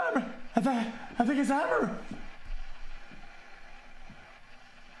think it's the hammer. I think it's the hammer.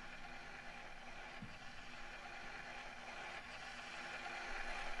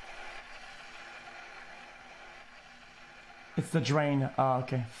 It's the drain. Oh,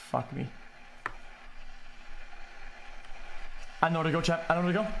 okay. Fuck me. I know where to go, chat. I know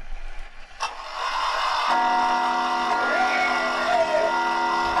where to go.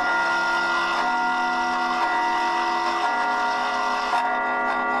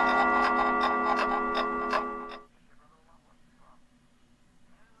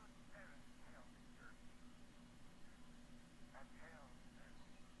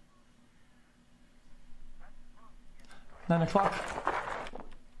 Nine o'clock.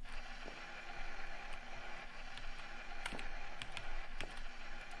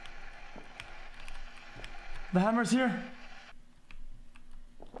 The hammer's here.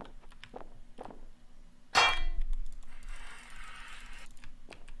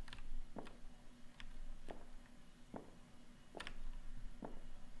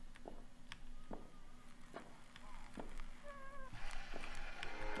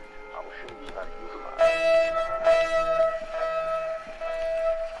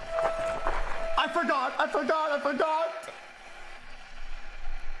 I forgot.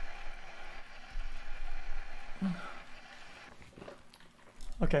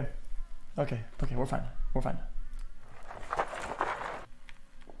 Okay, we're fine. We're fine.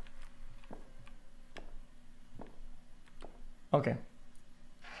 Okay,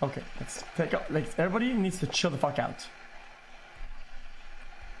 let's take out. Like, everybody needs to chill the fuck out.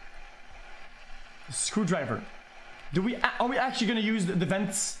 Screwdriver. Are we actually gonna use the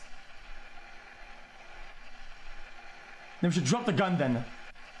vents? Then we should drop the gun then.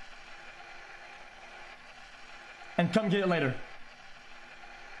 And come get it later.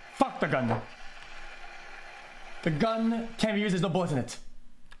 Fuck the gun. The gun can't be used, there's no bullets in it.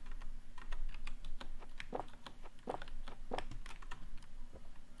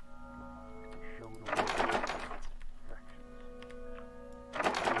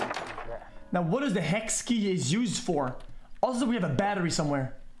 Now what is the hex key is used for? Also, we have a battery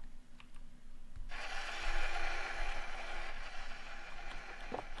somewhere.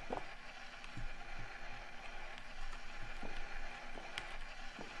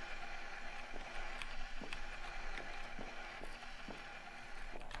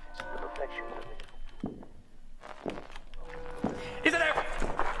 Is it there?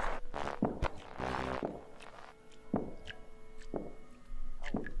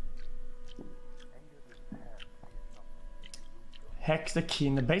 Hex the key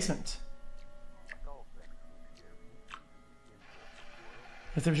in the basement.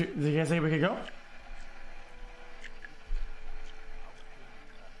 Do you guys think we could go?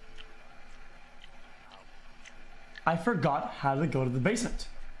 I forgot how to go to the basement.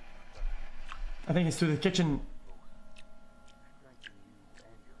 I think it's through the kitchen.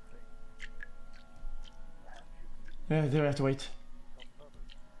 Yeah, there I have to wait.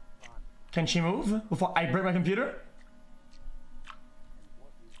 Can she move before I break my computer?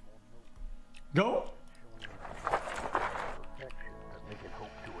 Go.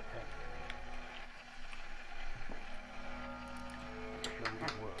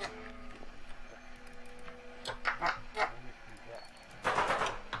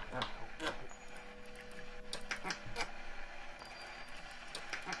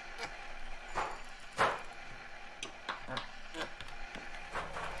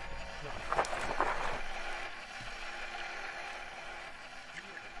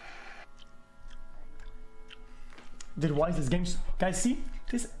 Dude, why is this game... Guys, see?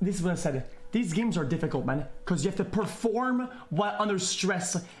 This is what I said. These games are difficult, man. Because you have to perform while under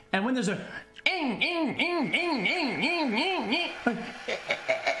stress. And when there's a...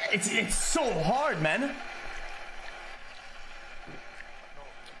 It's so hard, man.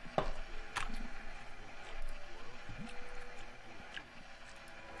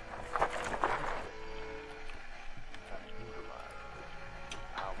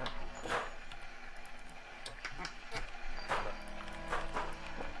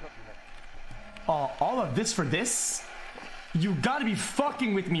 All of this for this? You gotta be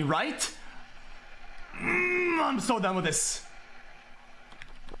fucking with me, right? I'm so done with this.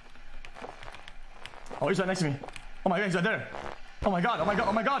 Oh, he's right next to me. Oh my god, he's right there. Oh my god, oh my god,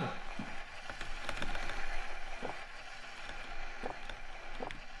 oh my god.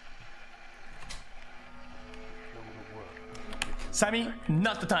 Sammy,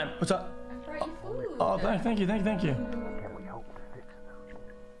 not the time. What's up? I brought you food. Oh, thank you.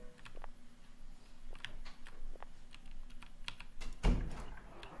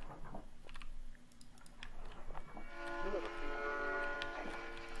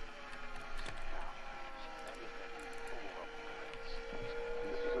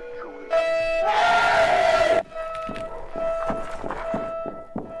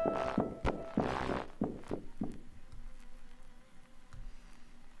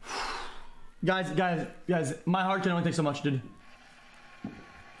 Guys, my heart can only take so much, dude.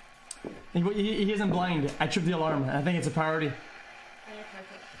 He isn't blind. I tripped the alarm. I think it's a priority.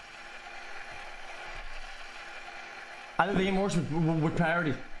 I think the game works with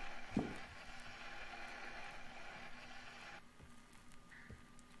priority.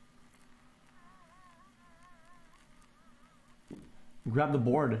 Grab the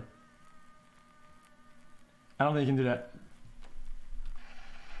board. I don't think you can do that.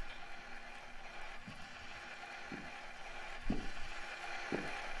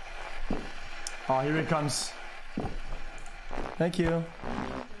 Oh, here it comes. Thank you.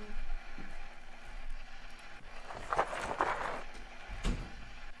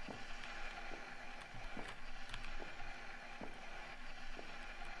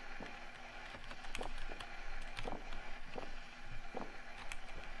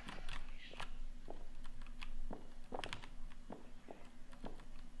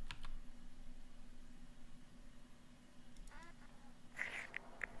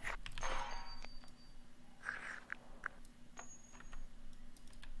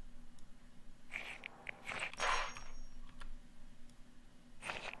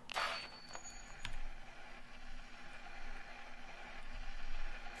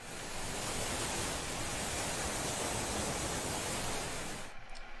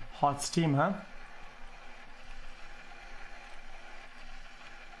 Hot steam, huh?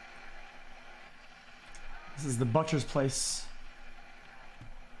 This is the butcher's place.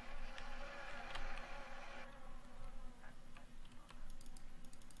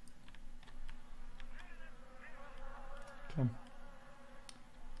 Okay.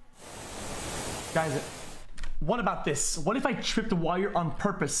 Guys, what about this? What if I trip the wire on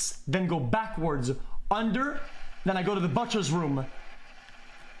purpose, then go backwards, under, then I go to the butcher's room?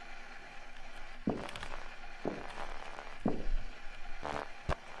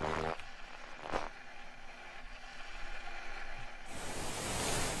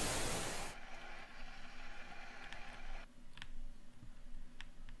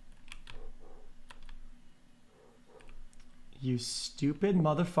 You stupid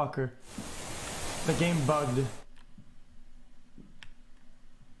motherfucker. The game bugged.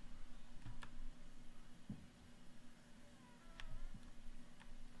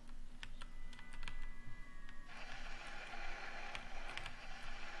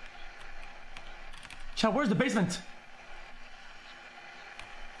 Chat, where's the basement?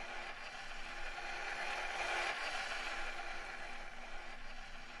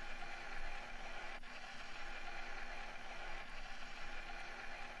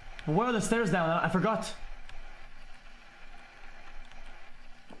 Where are the stairs down? I forgot.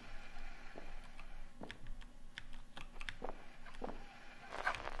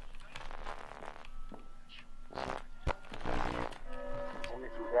 Only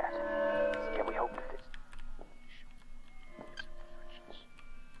through that can we hope that this.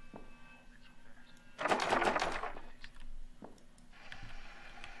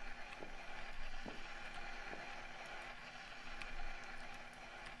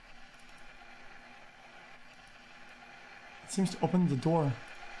 It seems to open the door.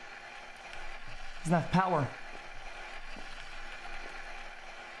 Doesn't have power.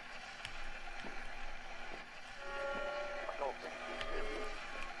 I will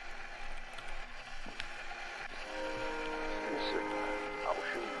show you how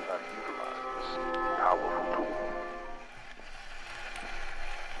to utilize this powerful tool.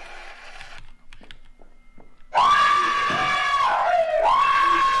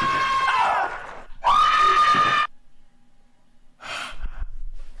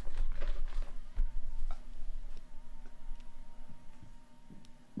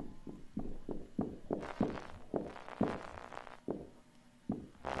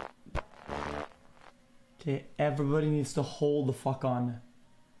 Okay, everybody needs to hold the fuck on.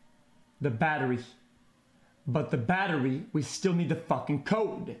 The battery. But the battery, we still need the fucking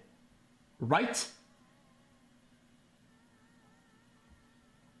code. Right?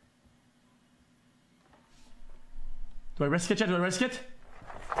 Do I risk it, chat? Do I risk it?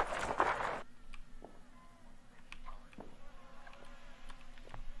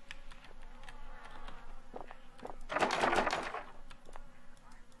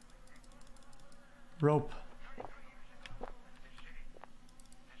 Rope.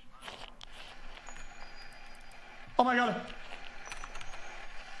 Oh my god.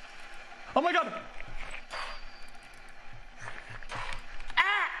 Oh my god.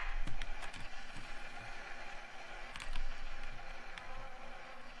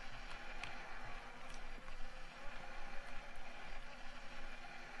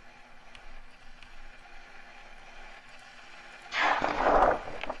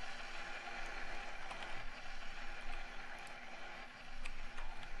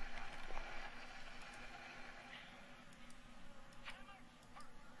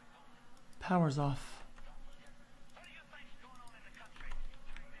 Power's off.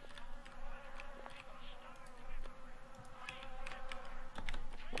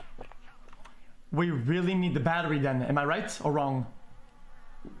 We really need the battery then, am I right or wrong?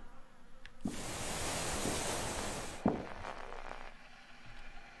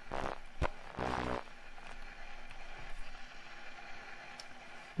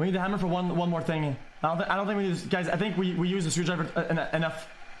 We need the hammer for one more thing. I don't think we need this, guys. I think we use the screwdriver enough.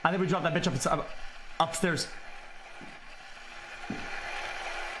 I think we drop that bitch upstairs.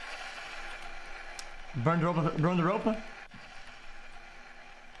 Burn the rope. Burn the rope.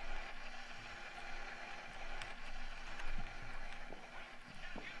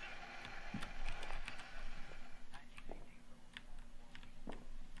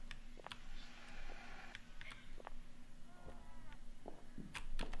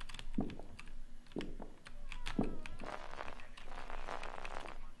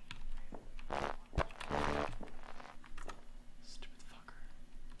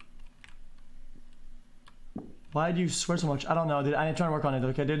 Why do you swear so much? I don't know, dude. I'm trying to work on it,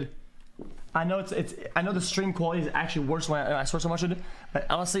 okay, dude? I know I know the stream quality is actually worse when I swear so much, dude. But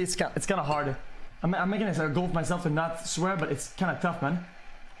honestly, it's kind of hard. I'm making it a goal for myself to not swear, but it's kind of tough, man.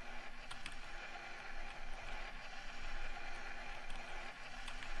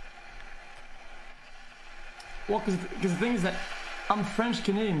 Well, because the thing is that I'm French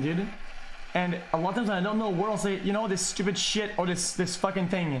Canadian, dude, and a lot of times when I don't know a word, I'll say, you know, this stupid shit or this fucking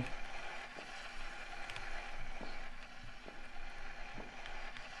thing.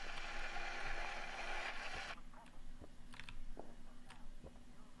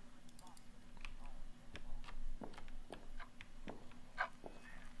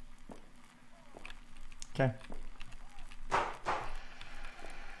 Okay.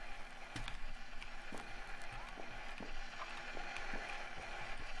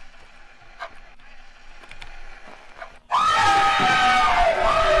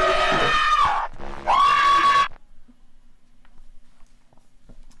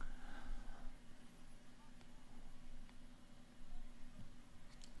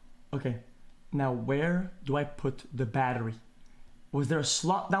 Okay, now where do I put the battery? Was there a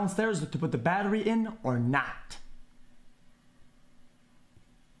slot downstairs to put the battery in or not?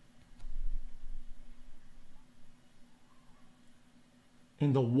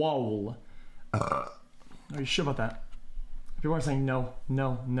 In the wall. Are you sure about that? People are saying no,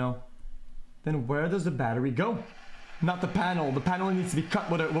 no, no. Then where does the battery go? Not the panel. The panel needs to be cut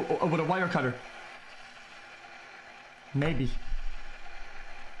with a wire cutter. Maybe.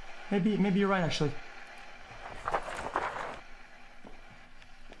 Maybe you're right, actually.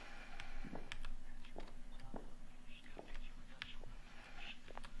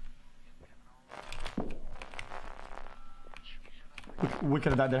 We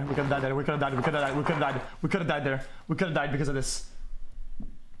could have died there. We could have died there. We could have died. We could have died. We could have died. We could have died there. We could have died because of this.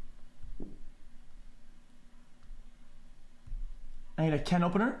 I need a can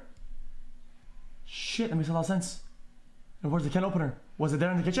opener. Shit, that makes a lot of sense. And where's the can opener? Was it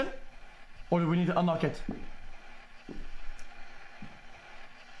there in the kitchen? Or do we need to unlock it?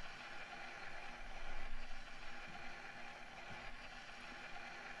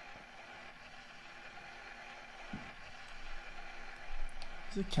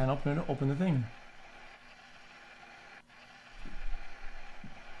 There's a can opener to open the thing.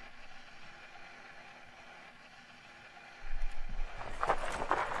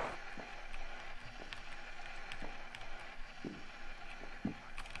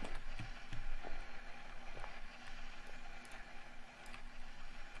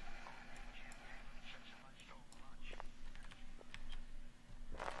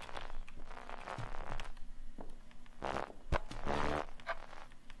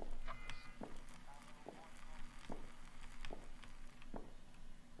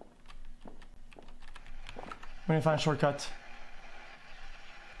 We need to find a shortcut.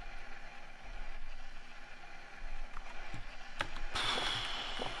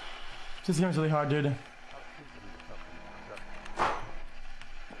 This game's really hard, dude. Okay,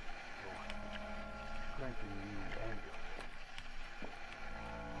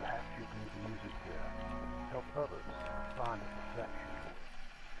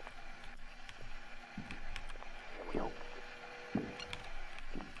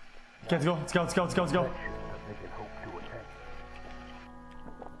 let's go, let's go, let's go, let's go, let's go.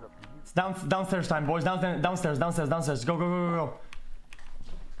 It's downstairs time, boys. Downstairs. Go, go, go, go, go.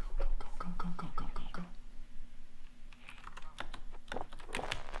 Go, go, go, go, go, go, go.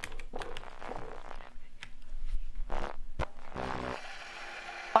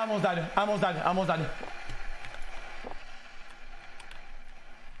 Almost died.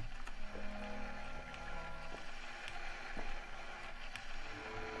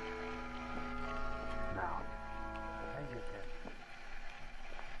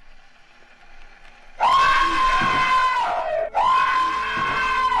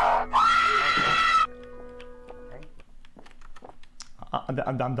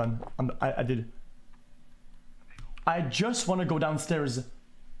 I'm done. I did. I just want to go downstairs.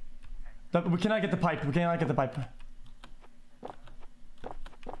 We cannot get the pipe. We cannot get the pipe.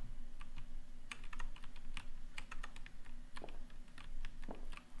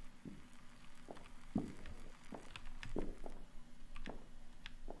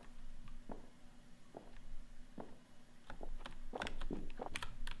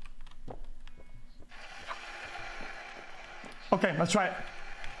 Okay, let's try it.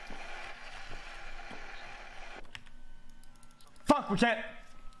 Fuck, we can't.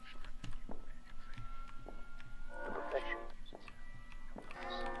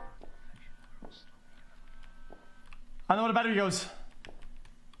 I know where the battery goes.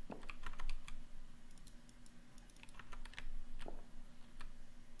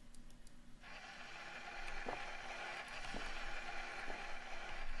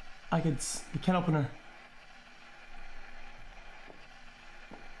 We can't open her.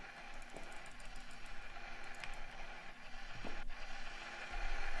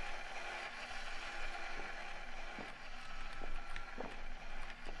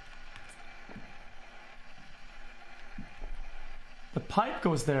 The pipe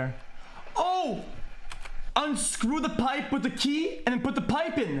goes there. Oh! Unscrew the pipe with the key and then put the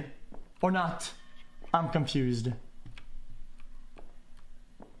pipe in. Or not. I'm confused.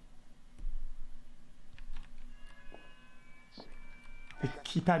 The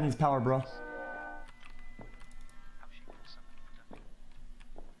keypad needs power, bro.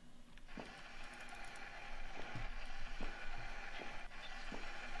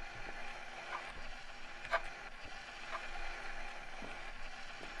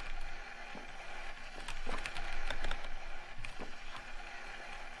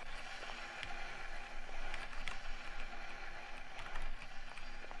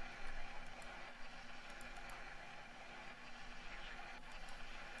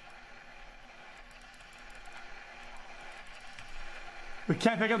 We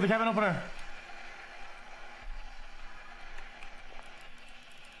can't pick up the cabin opener.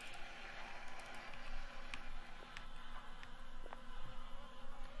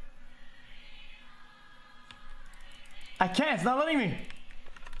 I can't, it's not letting me.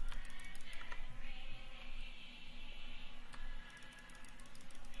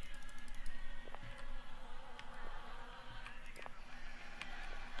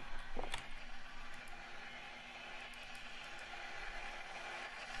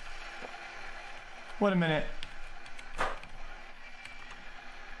 Wait a minute.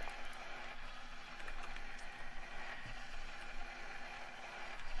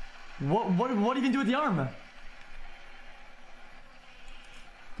 What do you even do with the arm?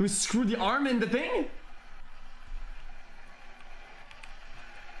 Do we screw the arm in the thing?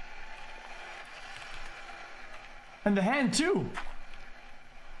 And the hand too.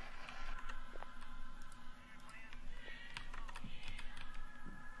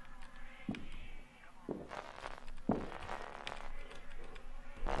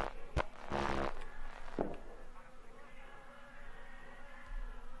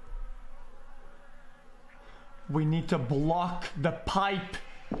 We need to block the pipe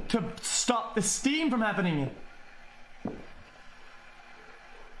to stop the steam from happening.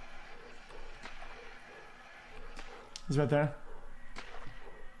 He's right there.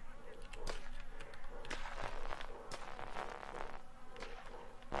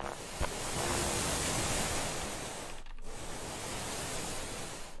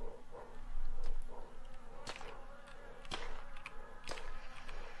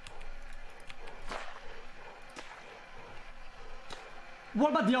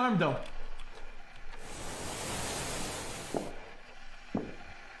 What about the arm though?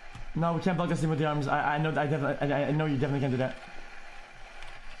 No, we can't block this thing with the arms. I know you definitely can't do that.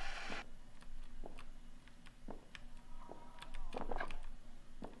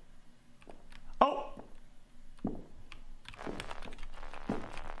 Oh!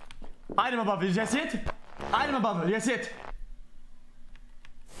 Item above, did you guys see it? Item above, did you guys see it?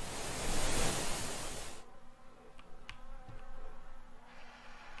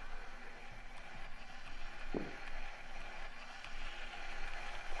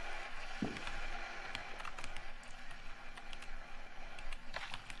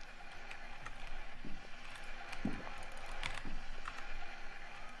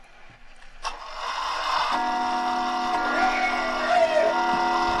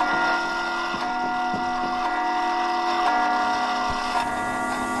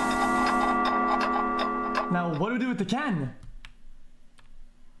 Now, what do we do with the can?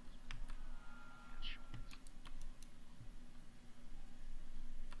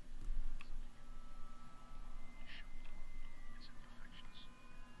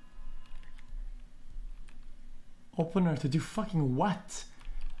 opener to do fucking what?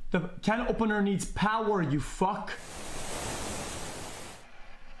 The can opener needs power, you fuck.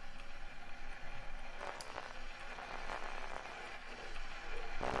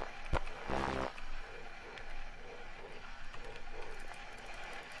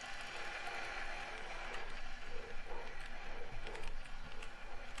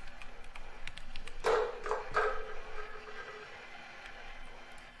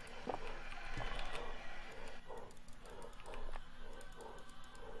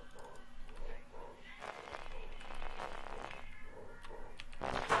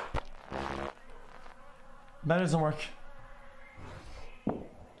 That doesn't work.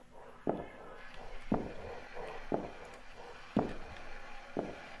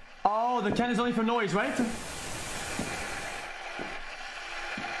 Oh, the can is only for noise, right?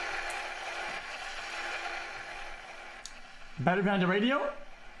 Battery behind the radio?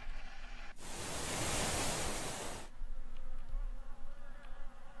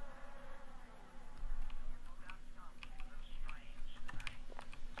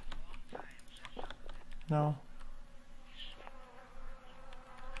 No.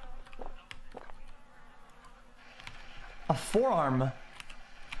 A forearm.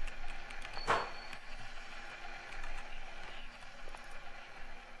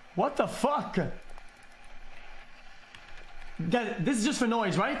 What the fuck? Guys, this is just for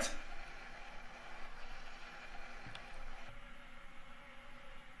noise, right?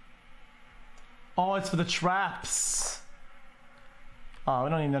 Oh, it's for the traps. Oh, we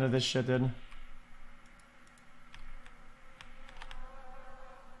don't need none of this shit, dude.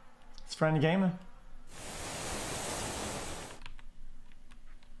 It's for end game.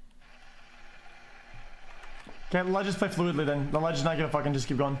 Okay, let's just play fluidly then. Let's just not give a fuck and just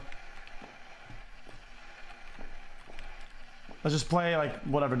keep going. Let's just play like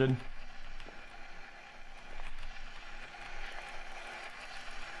whatever, dude.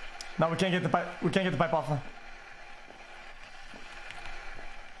 No, we can't get the pipe. We can't get the pipe off.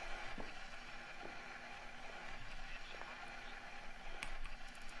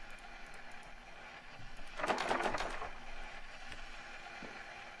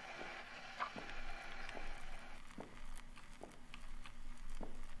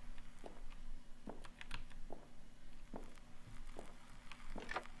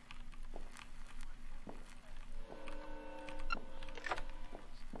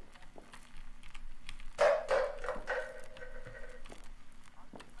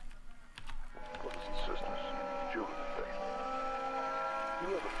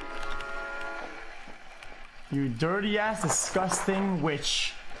 You dirty ass disgusting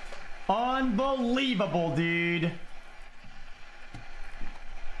witch. Unbelievable, dude.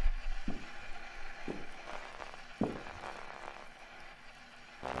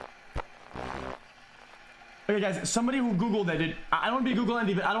 Okay guys, somebody who Googled that, dude. I don't want to be Google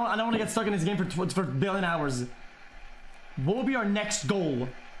Andy, but I don't want to get stuck in this game for a billion hours. What will be our next goal?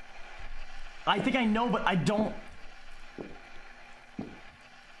 I think I know, but I don't.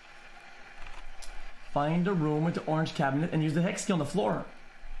 Find a room with the orange cabinet and use the hex key on the floor.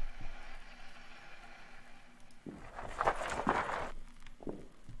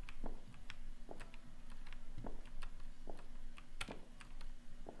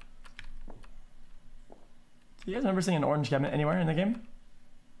 Do you guys remember seeing an orange cabinet anywhere in the game?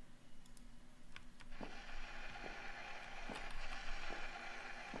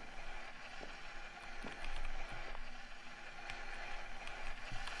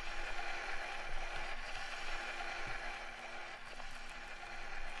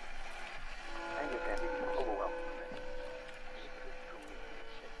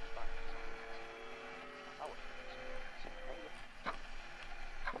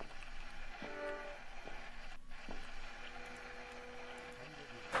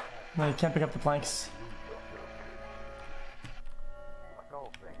 No, you can't pick up the planks. Like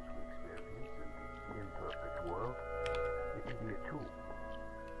all things we experience in the imperfect world, it can be a tool.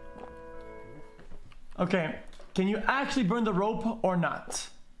 Okay, can you actually burn the rope or not?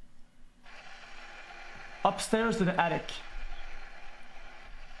 Upstairs to the attic.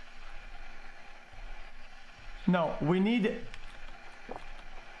 No, we need...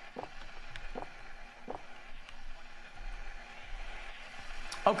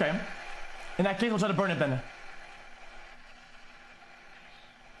 Okay. In that case, we'll try to burn it then.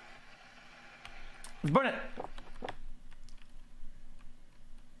 Let's burn it.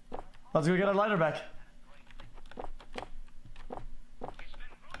 Let's go get our lighter back.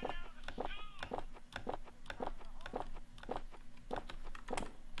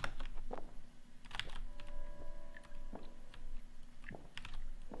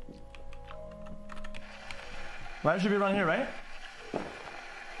 Ladder should be around here, right?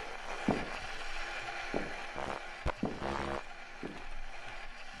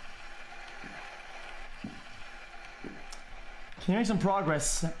 Can you make some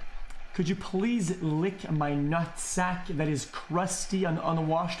progress? Could you please lick my nutsack that is crusty and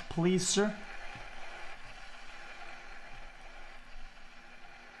unwashed, please, sir?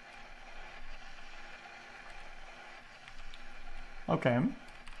 Okay.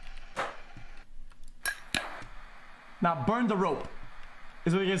 Now burn the rope,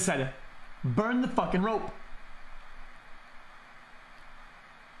 is what you just said. Burn the fucking rope.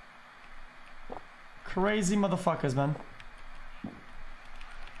 Crazy motherfuckers, man.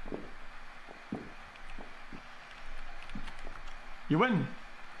 You win.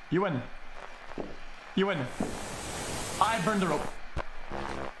 You win. You win. I burned the rope.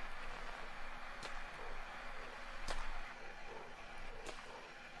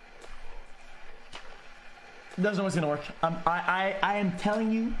 There's no way it's gonna work. I am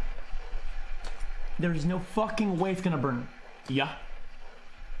telling you, there's no fucking way it's gonna burn. Yeah.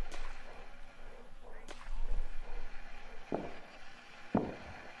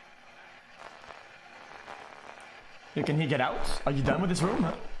 Can he get out? Are you done with this room?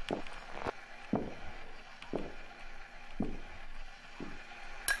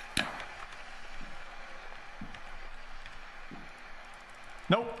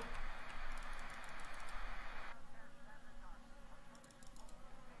 Nope.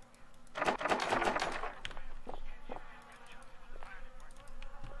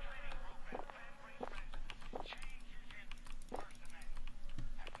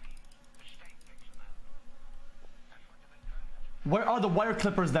 Where are the wire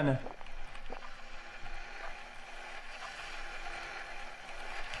clippers then?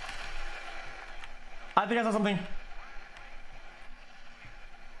 I think I saw something.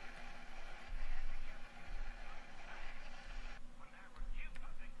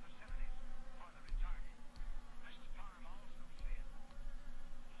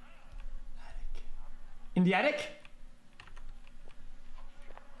 In the attic?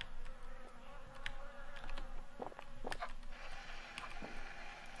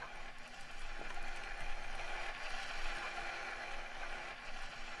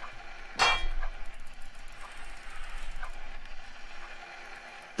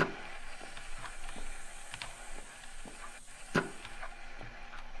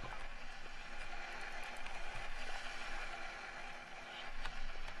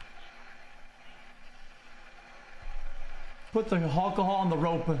 Put the alcohol on the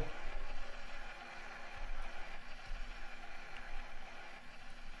rope.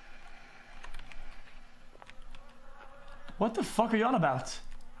 What the fuck are you on about?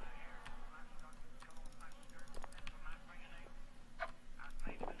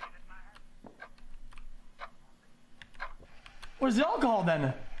 Where's the alcohol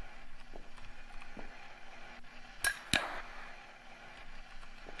then?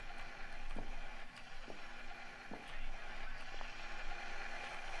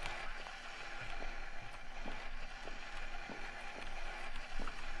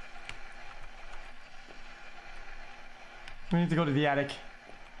 We need to go to the attic.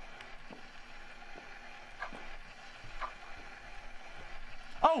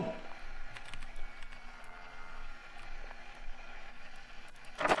 Oh!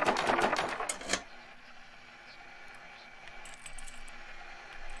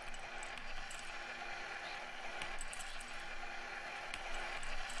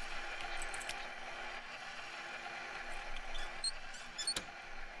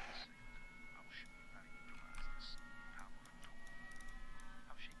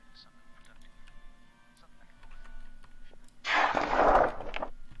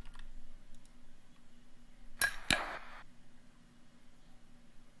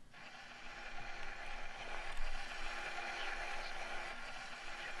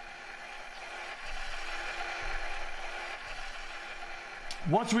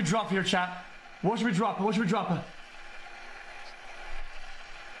 What should we drop here, chat? What should we drop? What should we drop?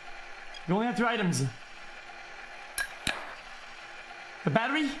 You only have 3 items. The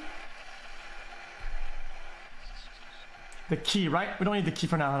battery? The key, right? We don't need the key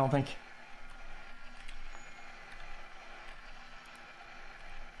for now, I don't think.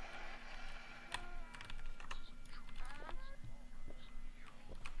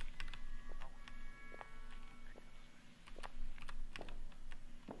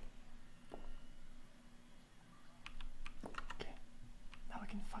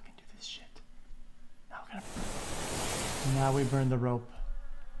 Now we burn the rope.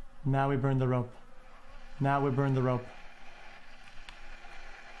 Now we burn the rope. Now we burn the rope.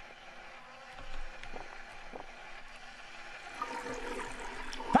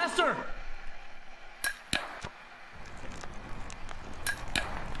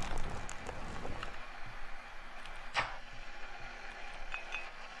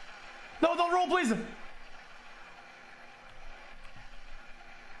 Don't roll, please.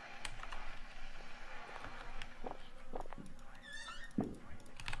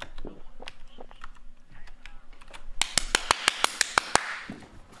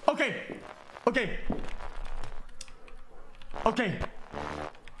 Okay. Okay. Okay.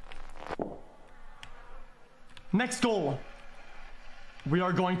 Next goal. We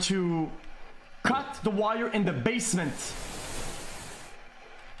are going to cut the wire in the basement.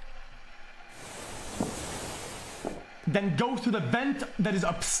 Then go to the vent that is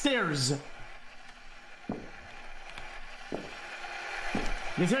upstairs.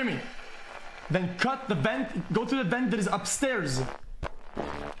 You hear me? Then cut the vent, go to the vent that is upstairs.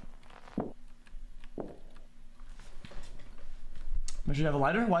 Make sure you have a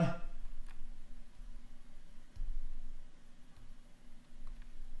lighter? Why?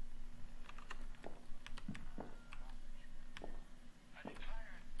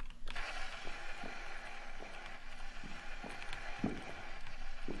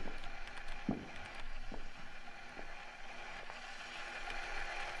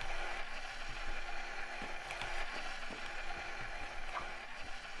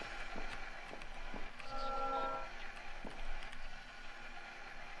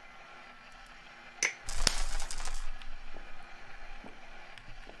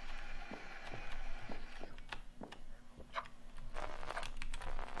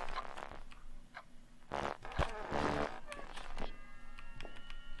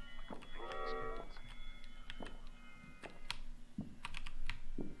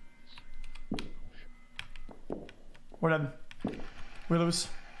 We're dead. We lose.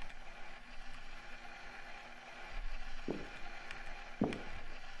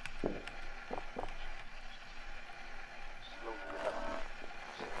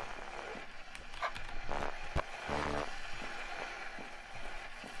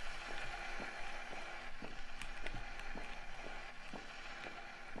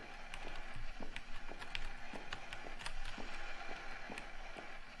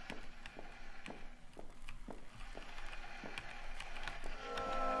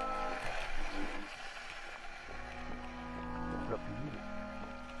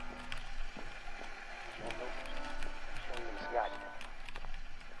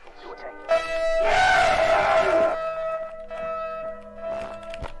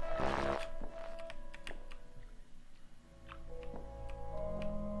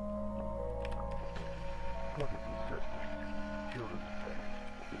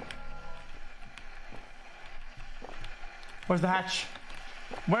 Where's the hatch?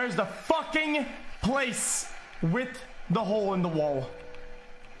 Where's the fucking place with the hole in the wall?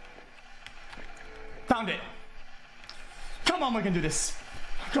 Found it. Come on, we can do this.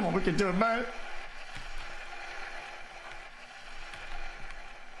 Come on, we can do it, man.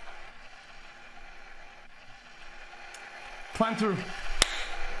 Climb through.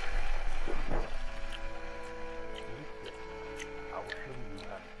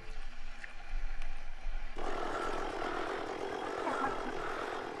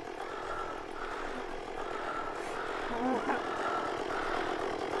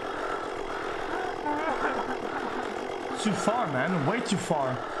 Too far, man. Way too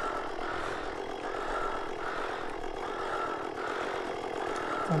far.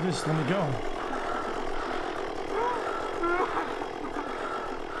 Oh, just let me go.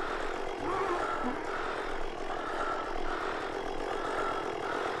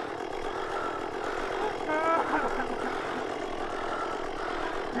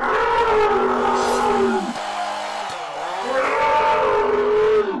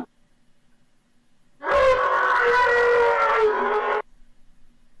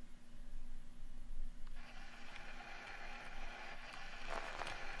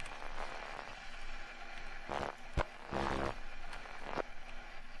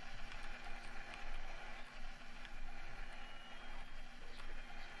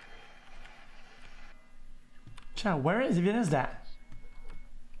 Chat, where even is that?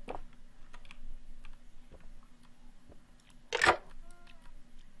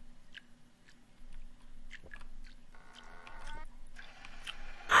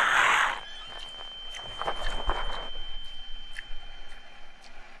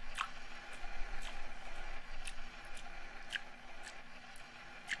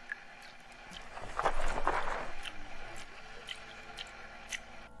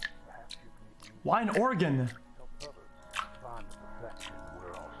 Why an organ?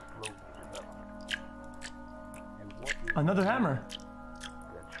 Another hammer.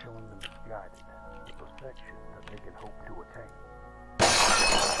 That's showing them misguided, the perfection that they can hope to attain.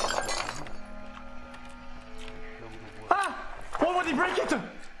 Ah! What would he break into?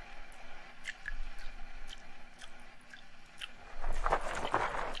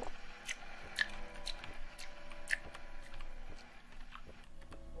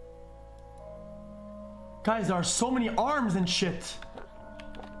 Guys, there are so many arms and shit.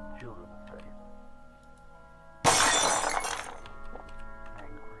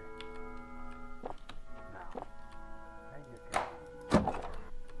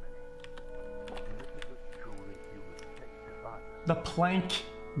 The plank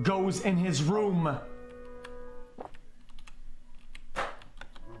goes in his room.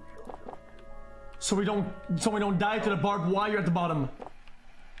 So we don't die to the barbed wire at the bottom.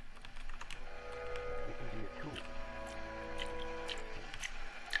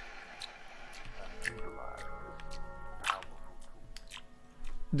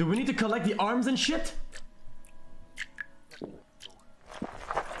 Do we need to collect the arms and shit?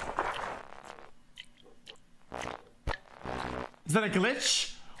 Is that a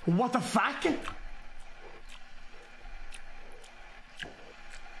glitch? What the fuck?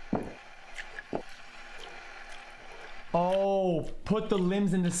 Oh, put the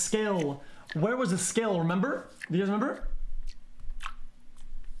limbs in the scale. Where was the scale, remember? Do you guys remember?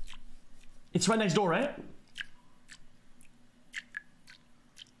 It's right next door, right?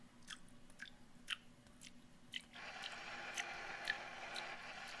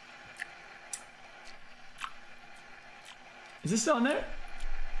 Is this still in there?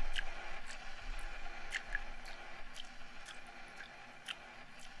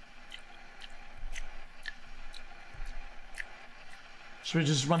 Should we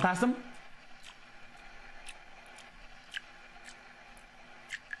just run past them?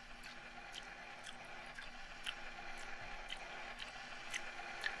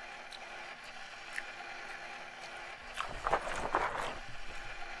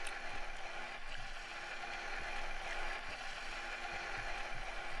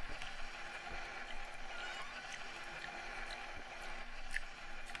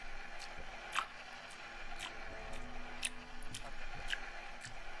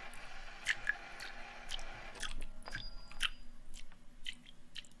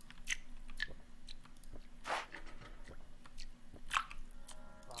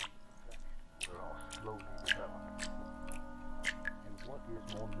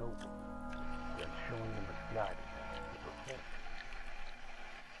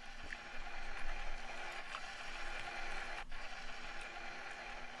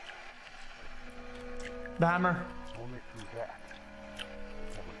 The hammer.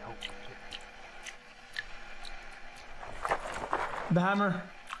 The hammer.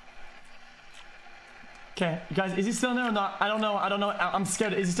 Okay, guys, is he still in there or not? I don't know. I'm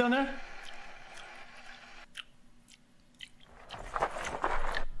scared. Is he still in there?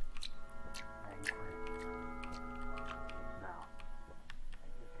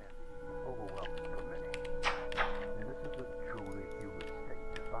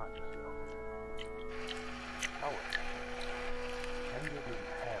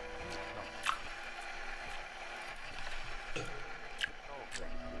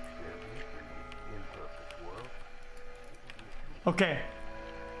 Okay.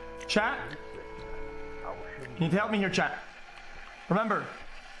 Chat? You need to help me here, chat. Remember,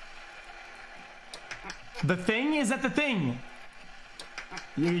 the thing is at the thing.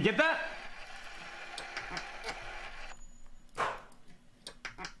 You get that?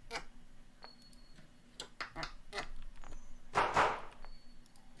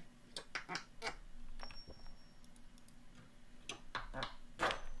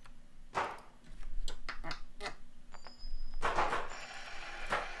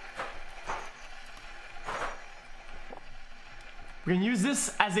 We can use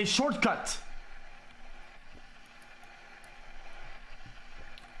this as a shortcut.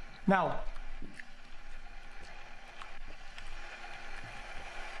 Now,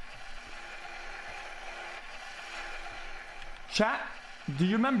 chat, do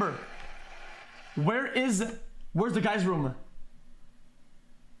you remember? Where's the guy's room?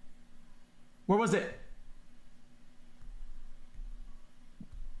 Where was it?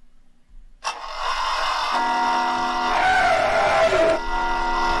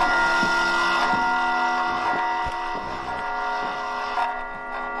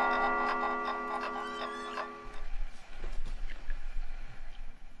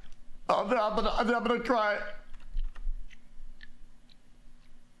 I'm gonna cry.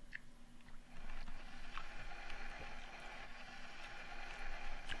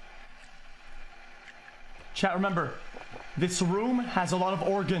 Chat, remember, this room has a lot of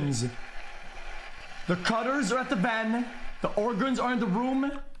organs. The cutters are at the van. The organs are in the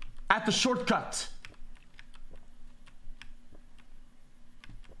room at the shortcut.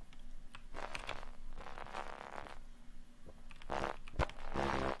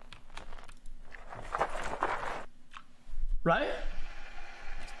 Right?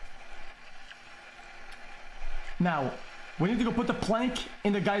 Now, we need to go put the plank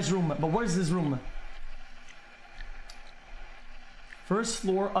in the guy's room. But where is his room? First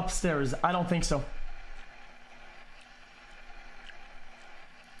floor upstairs. I don't think so.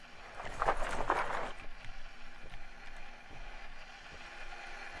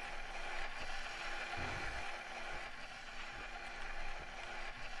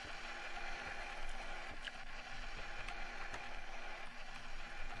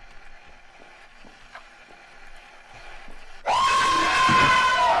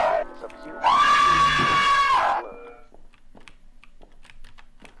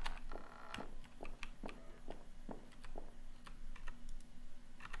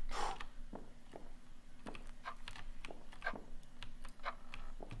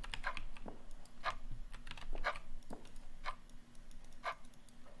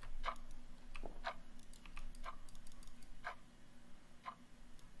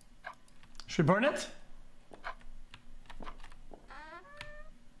 Should we burn it?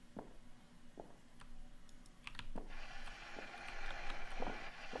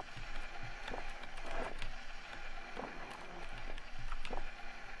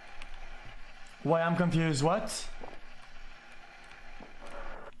 Why, I'm confused. What?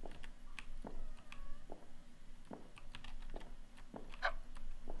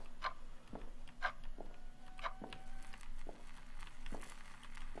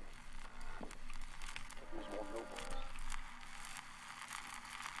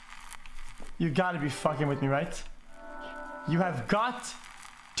 You gotta be fucking with me, right? You have got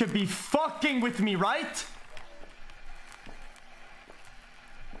to be fucking with me, right?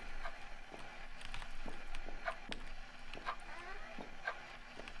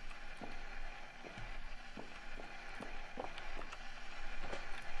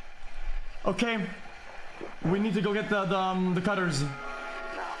 Okay, we need to go get the cutters.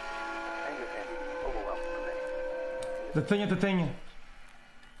 The thing at the thing.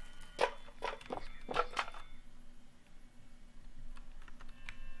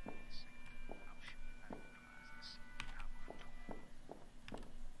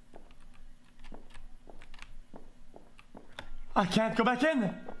 I can't go back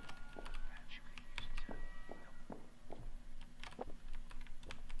in.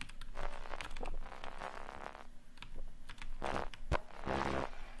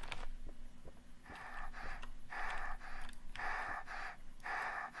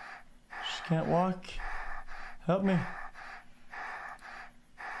 She can't walk. Help me.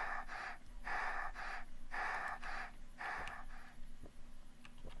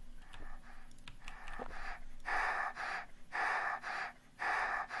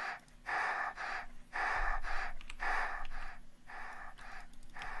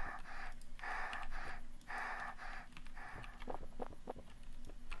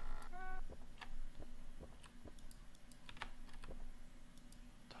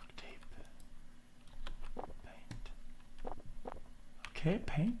 Okay,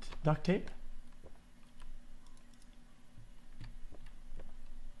 paint, duct tape.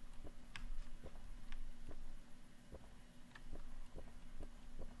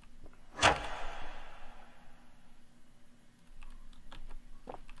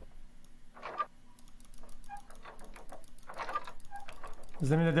 Does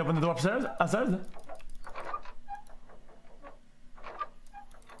that mean that they open the door upstairs? Upstairs?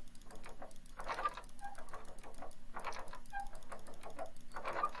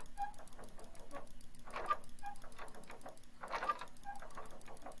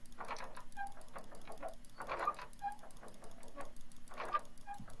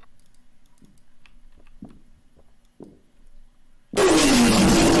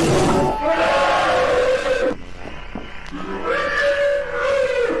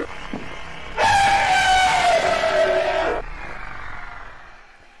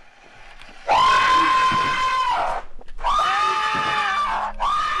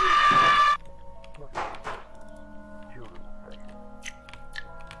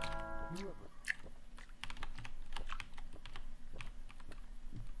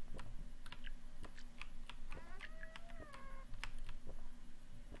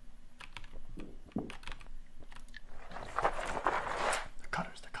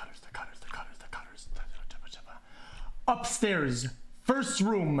 Upstairs, first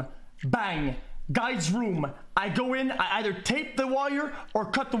room, bang, guy's room. I go in, I either tape the wire or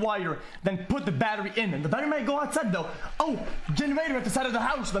cut the wire, then put the battery in. And the battery might go outside though. Oh, generator at the side of the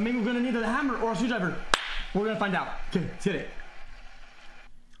house, but maybe we're gonna need a hammer or a screwdriver. We're gonna find out. Okay, let's hit it.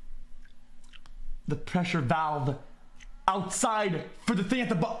 The pressure valve outside for the thing at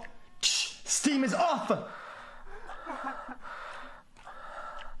the bottom. Steam is off.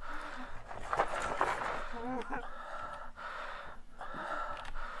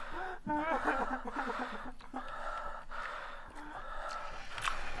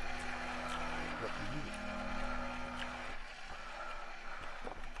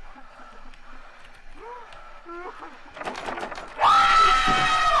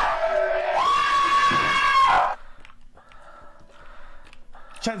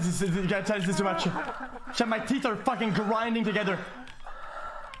 Chat, this is too much. Chat, my teeth are fucking grinding together.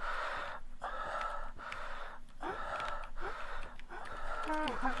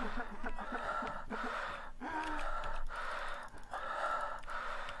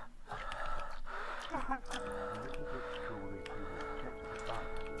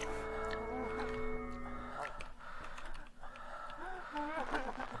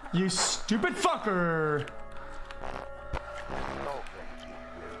 You stupid fucker!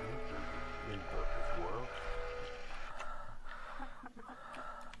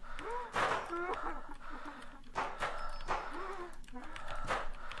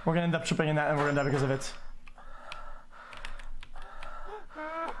 We're gonna end up tripping in that and we're gonna die because of it.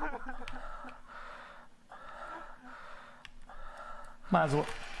 Might as well.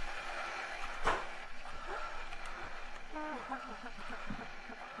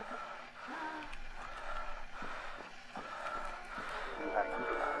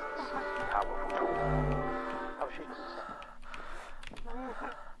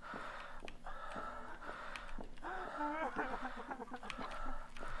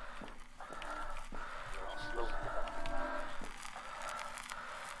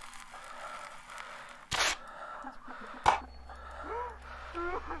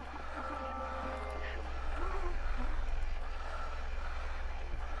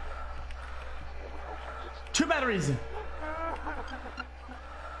 Two batteries.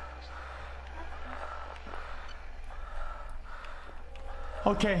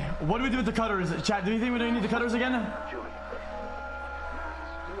 Okay, what do we do with the cutters? Chat, do you think we don't need the cutters again?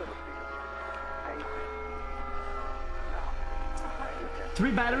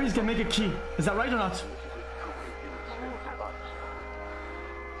 Three batteries can make a key. Is that right or not?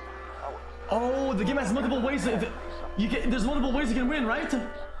 Oh, the game has multiple ways. There's multiple ways you can win, right?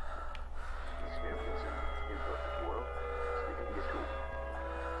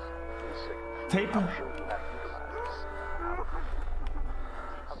 Tape.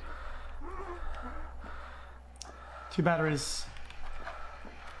 Two batteries.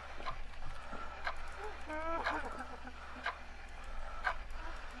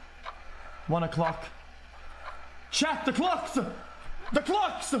 One o'clock. Chat, the clocks! The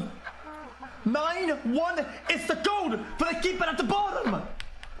clocks! 9-1, it's the code for the keeper at the bottom!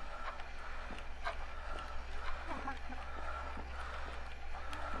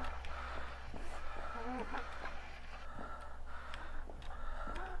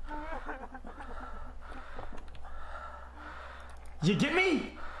 You get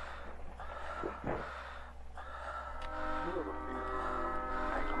me?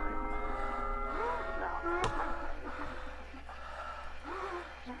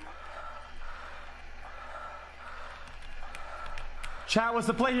 Chat, what's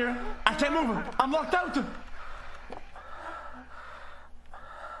the play here? I can't move. I'm locked out.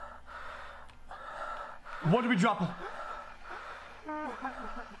 What do we drop?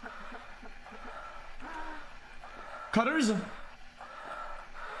 Cutters?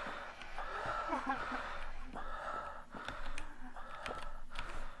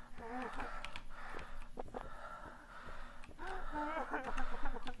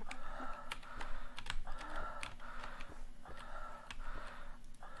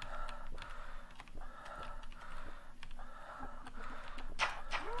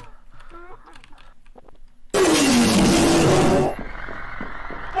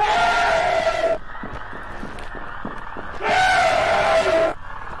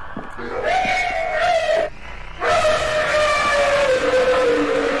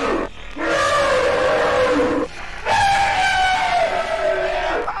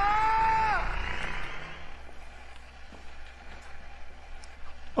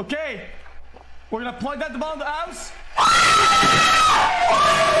 Okay, we're gonna plug that at the bottom of the house.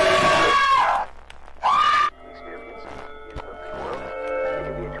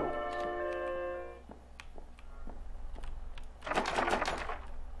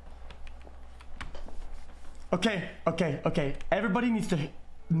 Okay. Everybody needs to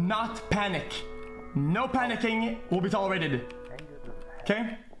not panic. No panicking will be tolerated.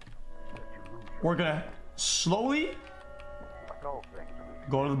 Okay? We're gonna slowly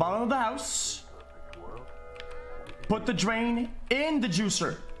go to the bottom of the house. Put the drain in the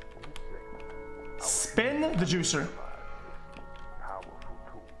juicer. Spin the juicer.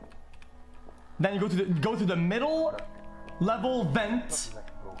 Then you go to the middle level vent.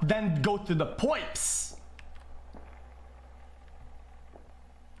 Then go to the pipes.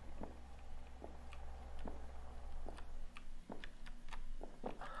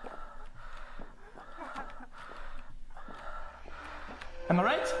 Am I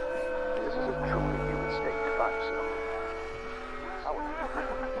right? This is a truly human state to find yourself. However,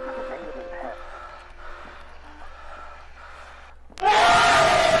 anger doesn't have.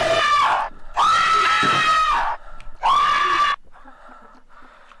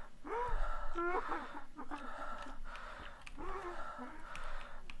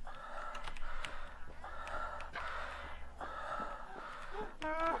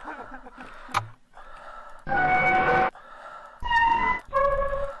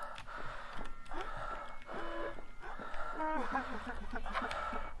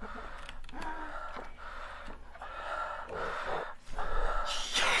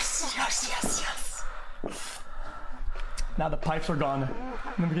 Yes. Now the pipes are gone. And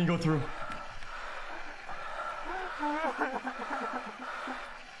then we can go through.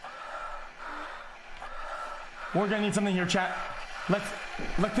 We're gonna need something here, chat. Let's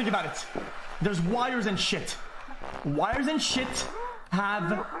think about it. There's wires and shit. Wires and shit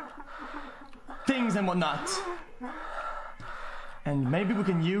have things and whatnot. And maybe we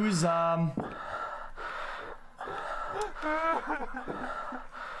can use a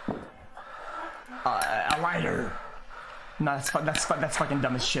lighter. No, that's fucking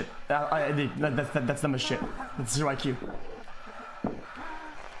dumb as shit. That's dumb as shit. That's 0 IQ.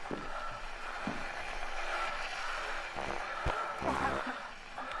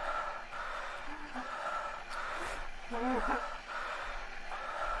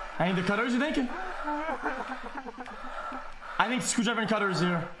 I need the cutters, you think? I think screwdriver and cutters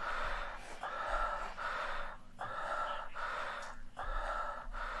here.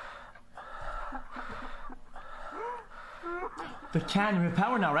 The can, we have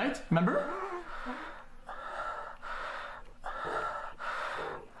power now, right? Remember?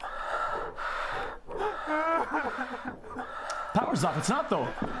 Power's off, it's not though.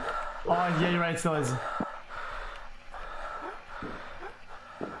 Oh yeah, you're right, it still is.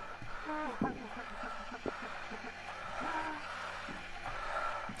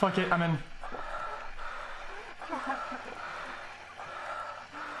 Fuck it, I'm in.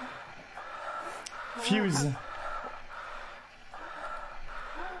 Fuse.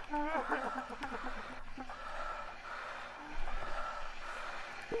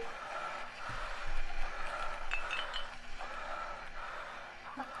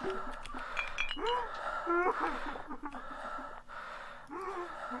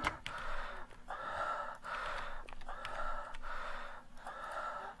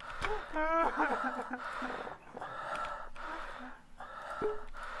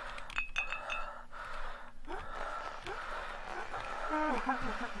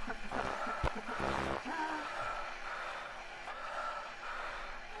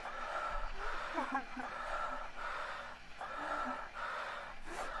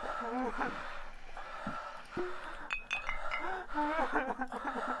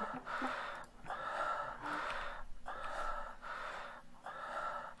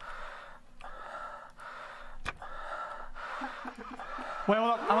 Wait,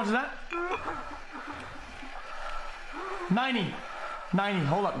 hold up. How much is that? 90. 90.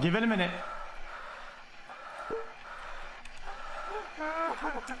 Hold up. Give it a minute.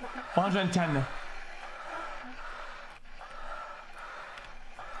 110.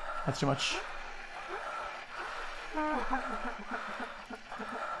 That's too much.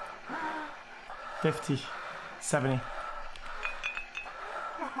 $50. $70.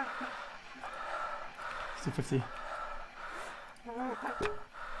 Let's do 50.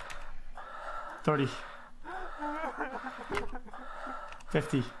 30.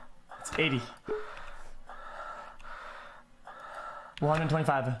 50. It's 80.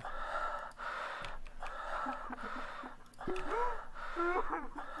 125.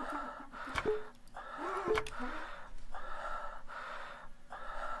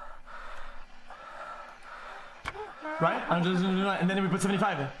 Right? And then we put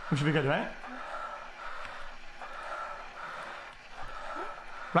 75. We should be good, right?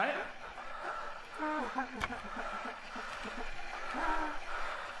 Right?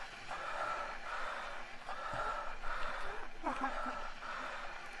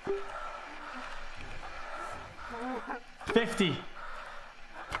 $50.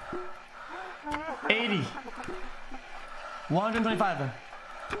 $80. 125.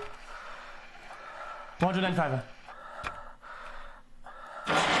 195.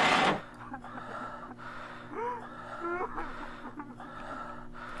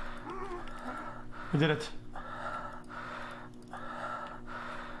 We did it.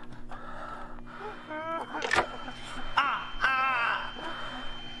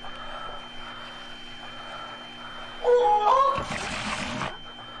 Oh!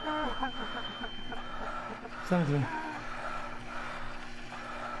 73.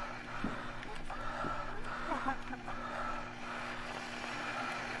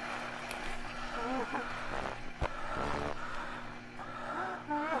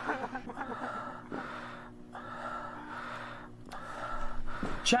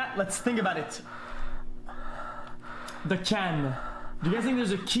 Chat, let's think about it. The can. Do you guys think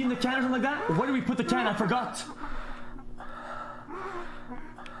there's a key in the can or something like that? Or where do we put the can? I forgot.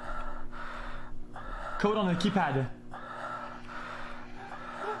 Code on the keypad.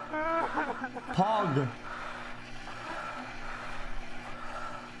 Pog.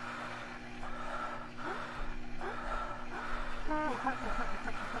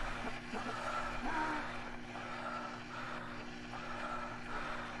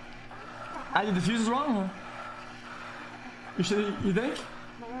 I did the fuse is wrong. You think?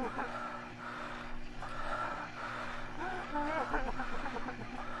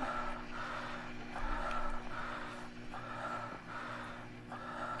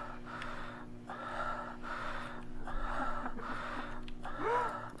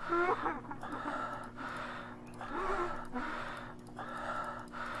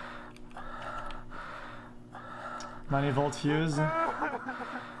 Volt fuse.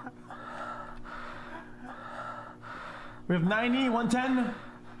 We have 90, 110.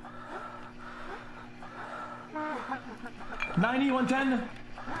 90, 110.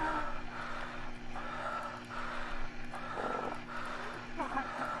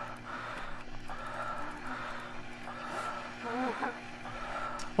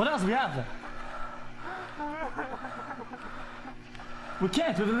 What else do we have? We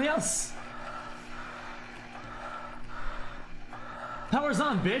can't with anything else. Power's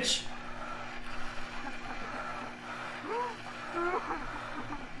on, bitch.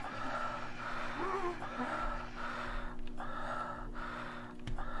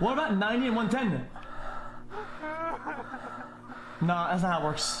 What about 90 and 110? No, that's not how it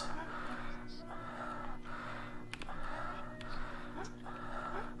works.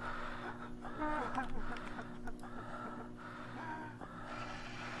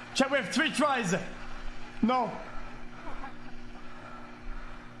 Chat, we have 3 tries. No.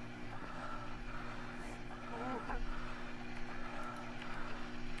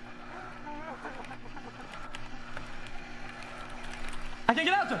 I can't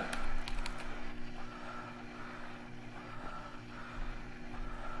get out!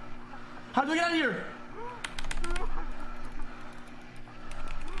 How do we get out of here?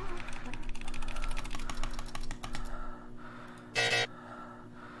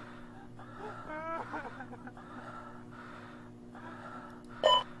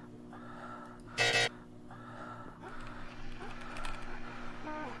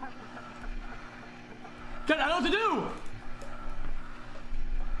 God, I don't know what to do!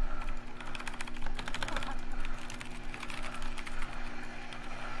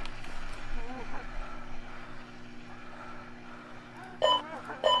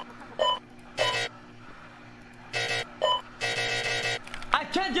 I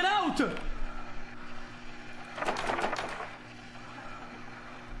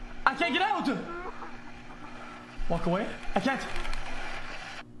can't get out! Walk away. I can't.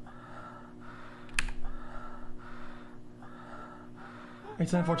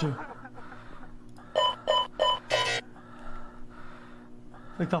 It's 942.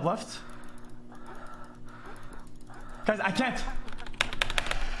 Click top left. Guys, I can't.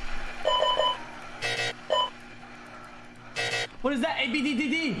 What is that?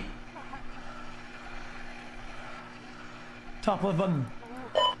 ABDDD. Top left button.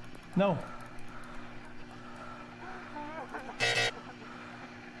 No.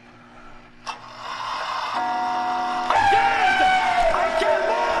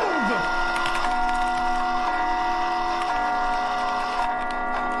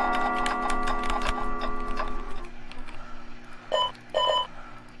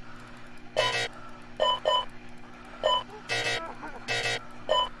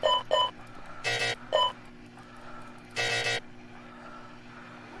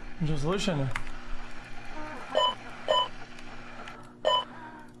 Resolution.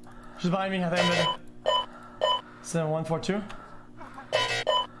 She's behind me. I think I'm ready. 7142.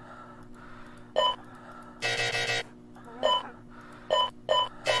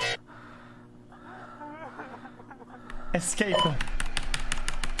 Escape.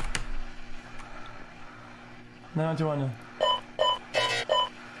 921.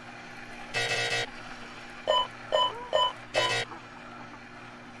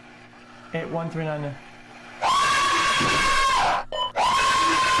 8139.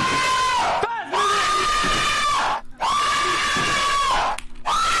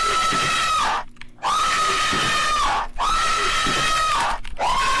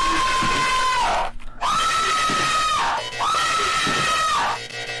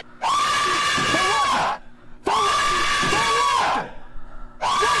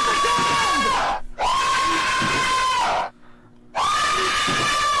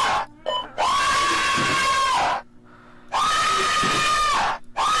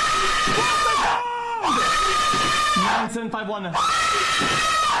 one.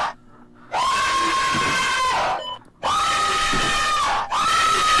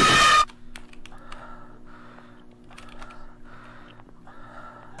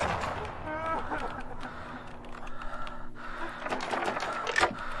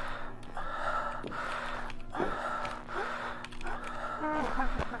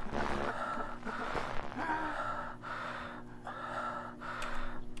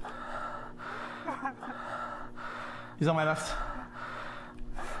 He's on my left.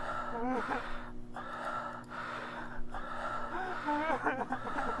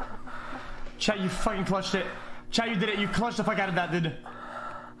 Chat, you fucking clutched it. Chat, you did it. You clutched the fuck out of that, dude.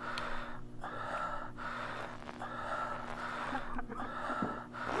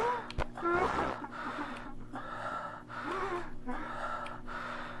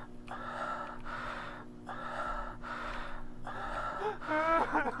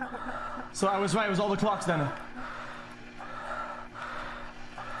 So I was right, it was all the clocks then.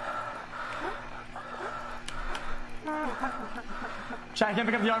 Chat, I can't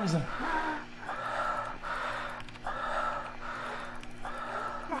pick up the arms.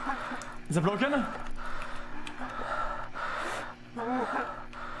 Is it broken?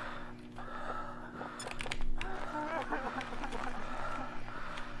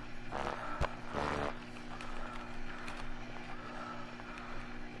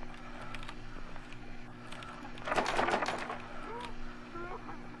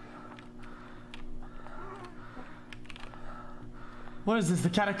 What is this, the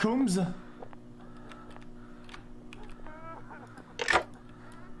catacombs?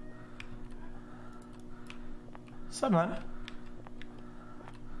 What's up, man?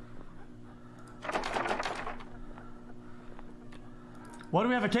 Why do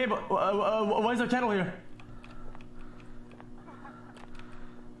we have a cable? Why is there a kettle here?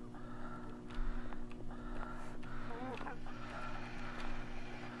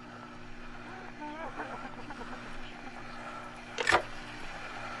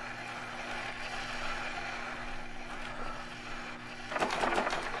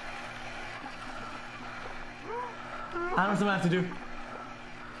 I don't know what I have to do.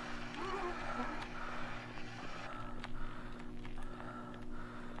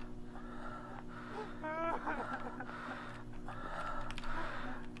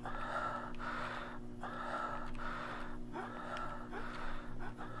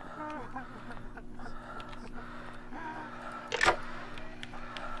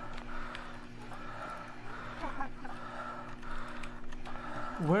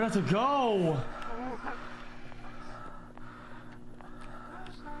 Where to go?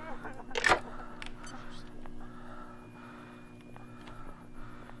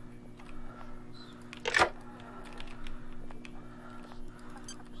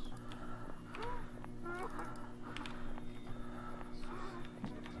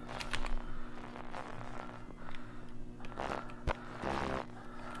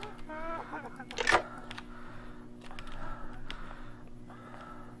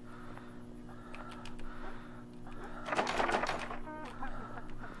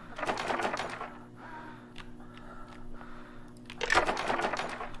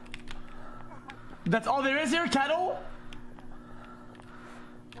 That's all there is here, kettle?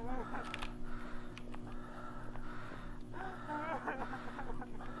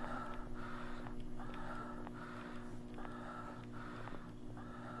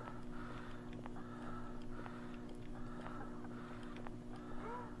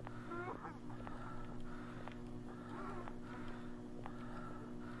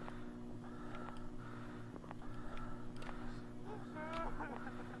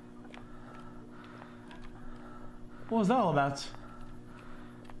 What was that all about?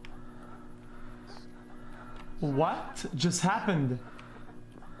 What just happened?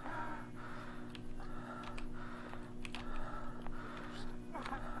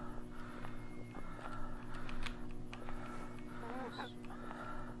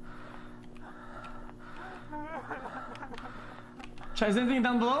 Chat, is there anything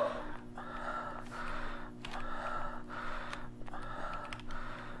down below?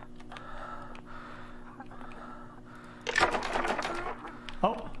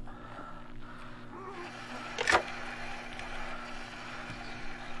 Oh.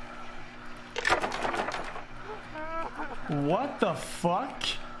 What the fuck?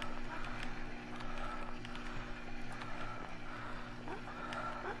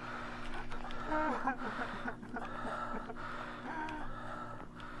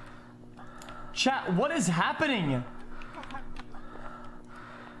 Chat, what is happening?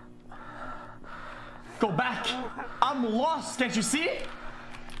 Go back. I'm lost, can't you see?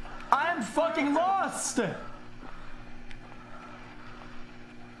 I'm fucking lost.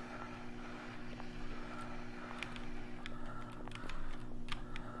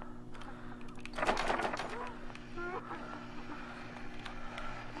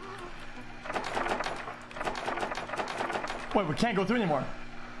 Wait, we can't go through anymore.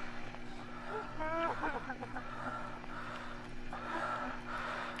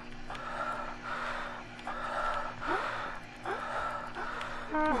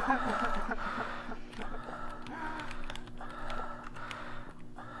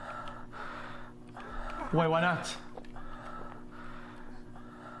 Wait, why not?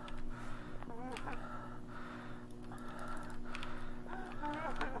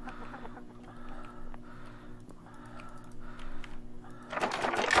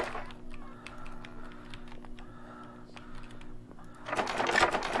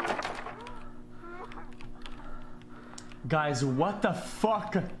 Guys, what the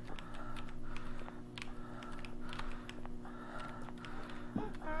fuck?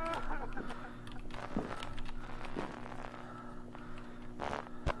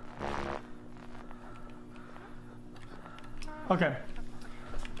 Okay.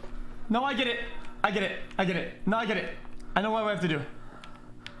 No, I get it. I get it. I get it. No, I get it. I know what we have to do.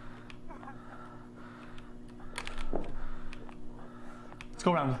 Let's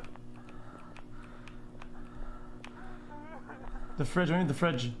go around. The fridge, we need the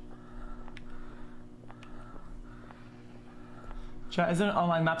fridge. Chat, is there an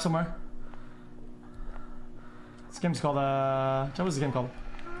online map somewhere? This game's called, what was this game called?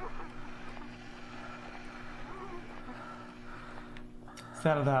 Stay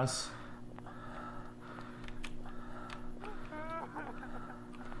out of the house.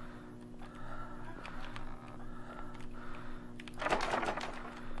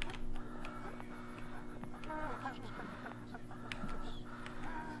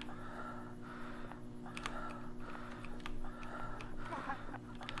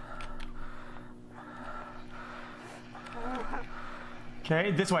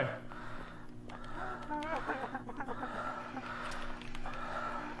 Okay, this way.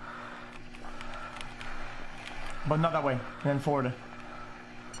 But not that way, and then forward.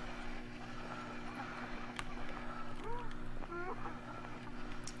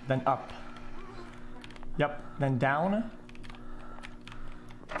 Then up. Yep, then down.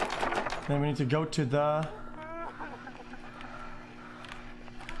 Then we need to go to the...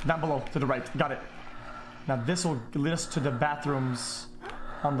 down below, to the right. Got it. Now this will lead us to the bathrooms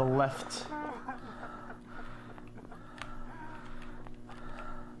on the left.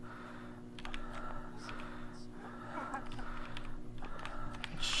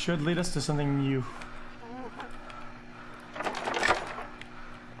 It should lead us to something new.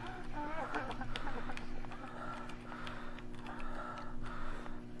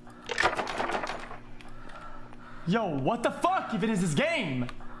 Yo, what the fuck even is this game?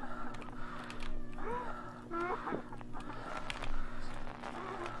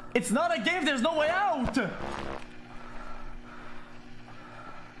 It's not a game, there's no way out!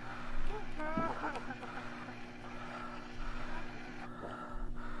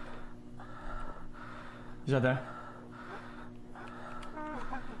 Is that there?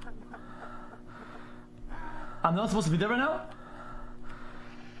 I'm not supposed to be there right now?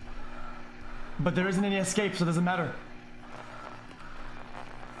 But there isn't any escape, so it doesn't matter.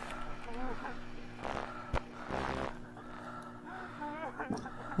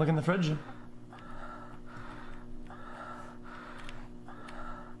 Look in the fridge.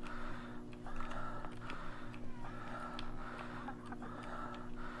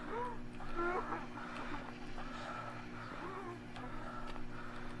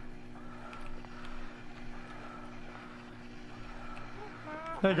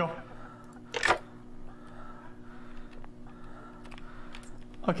 There you go.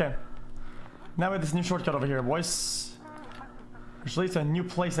 Okay. Now we have this new shortcut over here, boys. Which leads to a new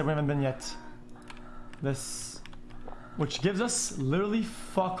place that we haven't been yet. This... which gives us literally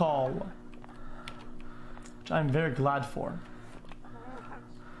fuck all. Which I'm very glad for.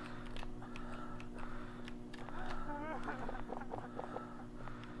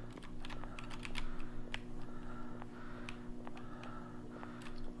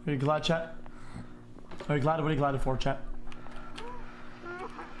 Are you glad, chat? Are you glad? What are you glad for, chat?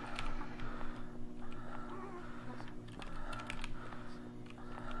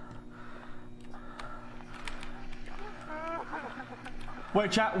 Wait,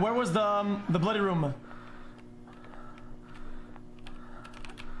 chat, where was the bloody room?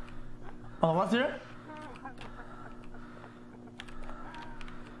 On the left here?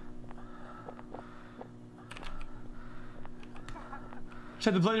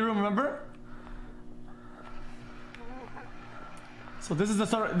 Chat, the bloody room, remember? So this is the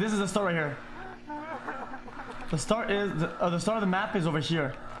start. This is the start right here. The start is the start of the map is over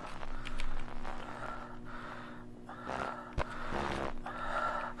here.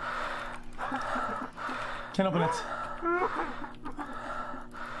 Can't open it.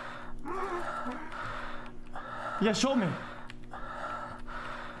 Yeah, show me.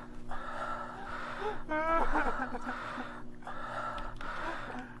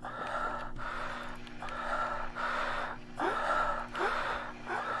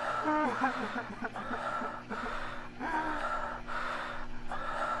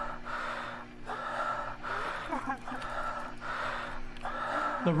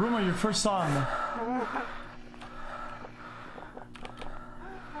 The room where you first saw him.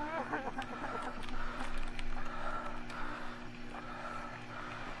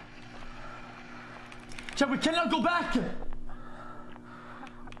 Chat, we cannot go back!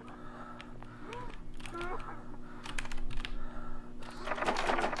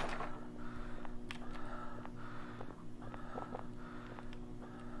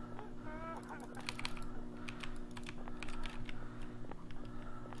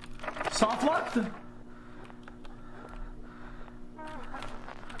 Soft locked?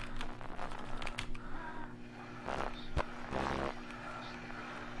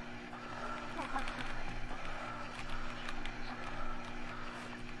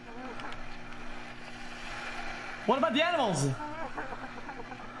 What about the animals?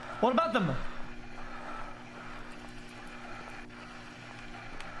 What about them?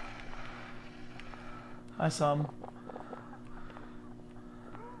 I saw him.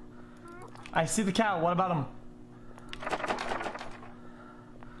 I see the cow. What about him?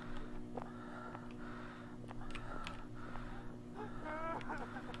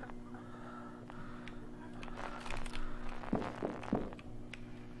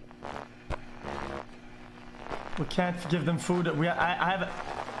 We can't give them food. I have.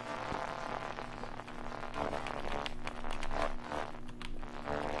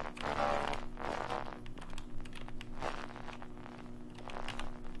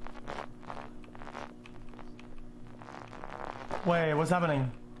 Wait, what's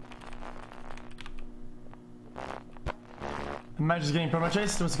happening? The match is getting perma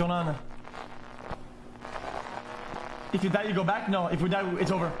chased. What's going on? If you die, you go back. No, if we die,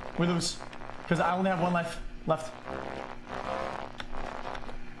 it's over. We lose because I only have one life left.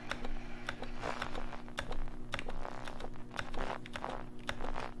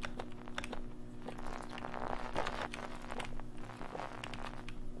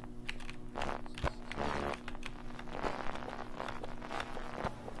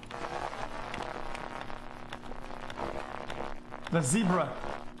 The zebra.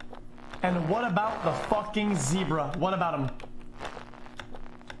 And what about the fucking zebra? What about him?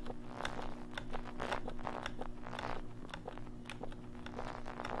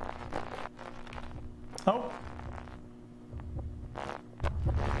 Oh.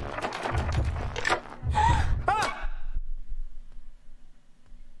 Ah!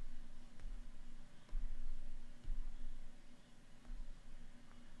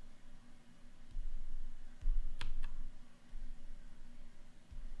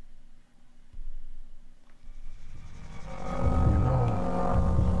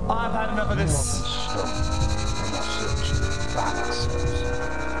 I've had enough of this.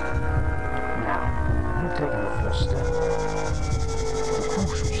 Now, you're taking the first step. The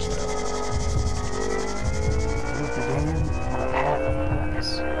crucial step. You're beginning on a path of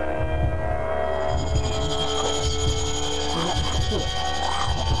purpose. You can, of course, let the fear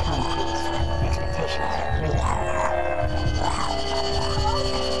that comes with expectations really happen.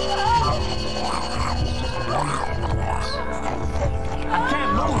 I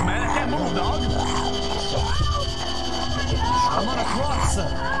can't move, man. I can't move, dog. I'm on a cross.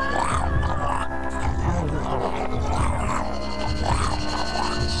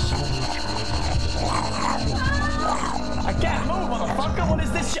 I can't move, motherfucker. What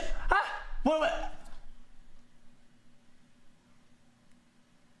is this shit? Ah! What?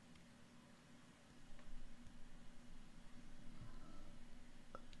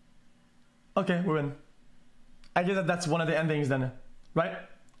 Okay, we're in. I guess that's one of the endings then, right?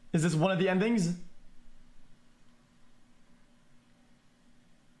 Is this one of the endings?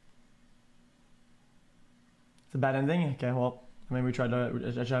 It's a bad ending? Okay, well, I mean, we tried to,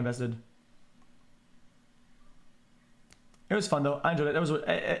 I invested. It was fun though. I enjoyed it.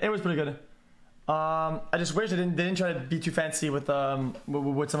 It was pretty good. I just wish they didn't try to be too fancy with some of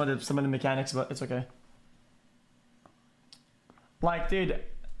the mechanics, but it's okay. Like, dude,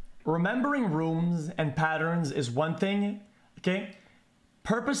 remembering rooms and patterns is one thing, okay?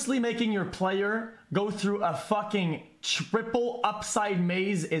 Purposely making your player go through a fucking triple upside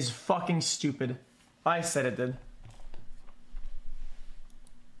maze is fucking stupid. I said it did.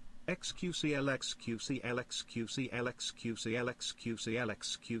 xQcOW xQcOW xQcOW xQcOW xQcOW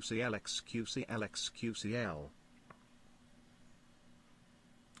xQcOW xQcOW xQcOW.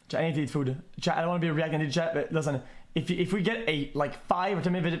 I need to eat food. Chat, I don't want to be reacting to chat, but listen, if we get a like 5 or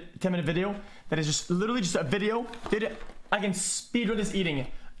 10-minute video that is just literally just a video, dude, I can speedrun this eating.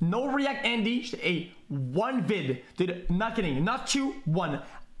 No react Andy, just a 1 vid. Dude, not kidding, not 2, 1.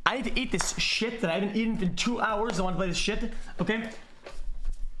 I need to eat this shit that I haven't eaten in 2 hours. I want to play this shit, okay?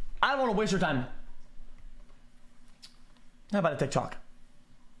 I don't want to waste your time. How about a TikTok?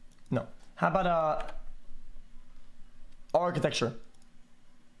 No. How about architecture?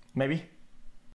 Maybe.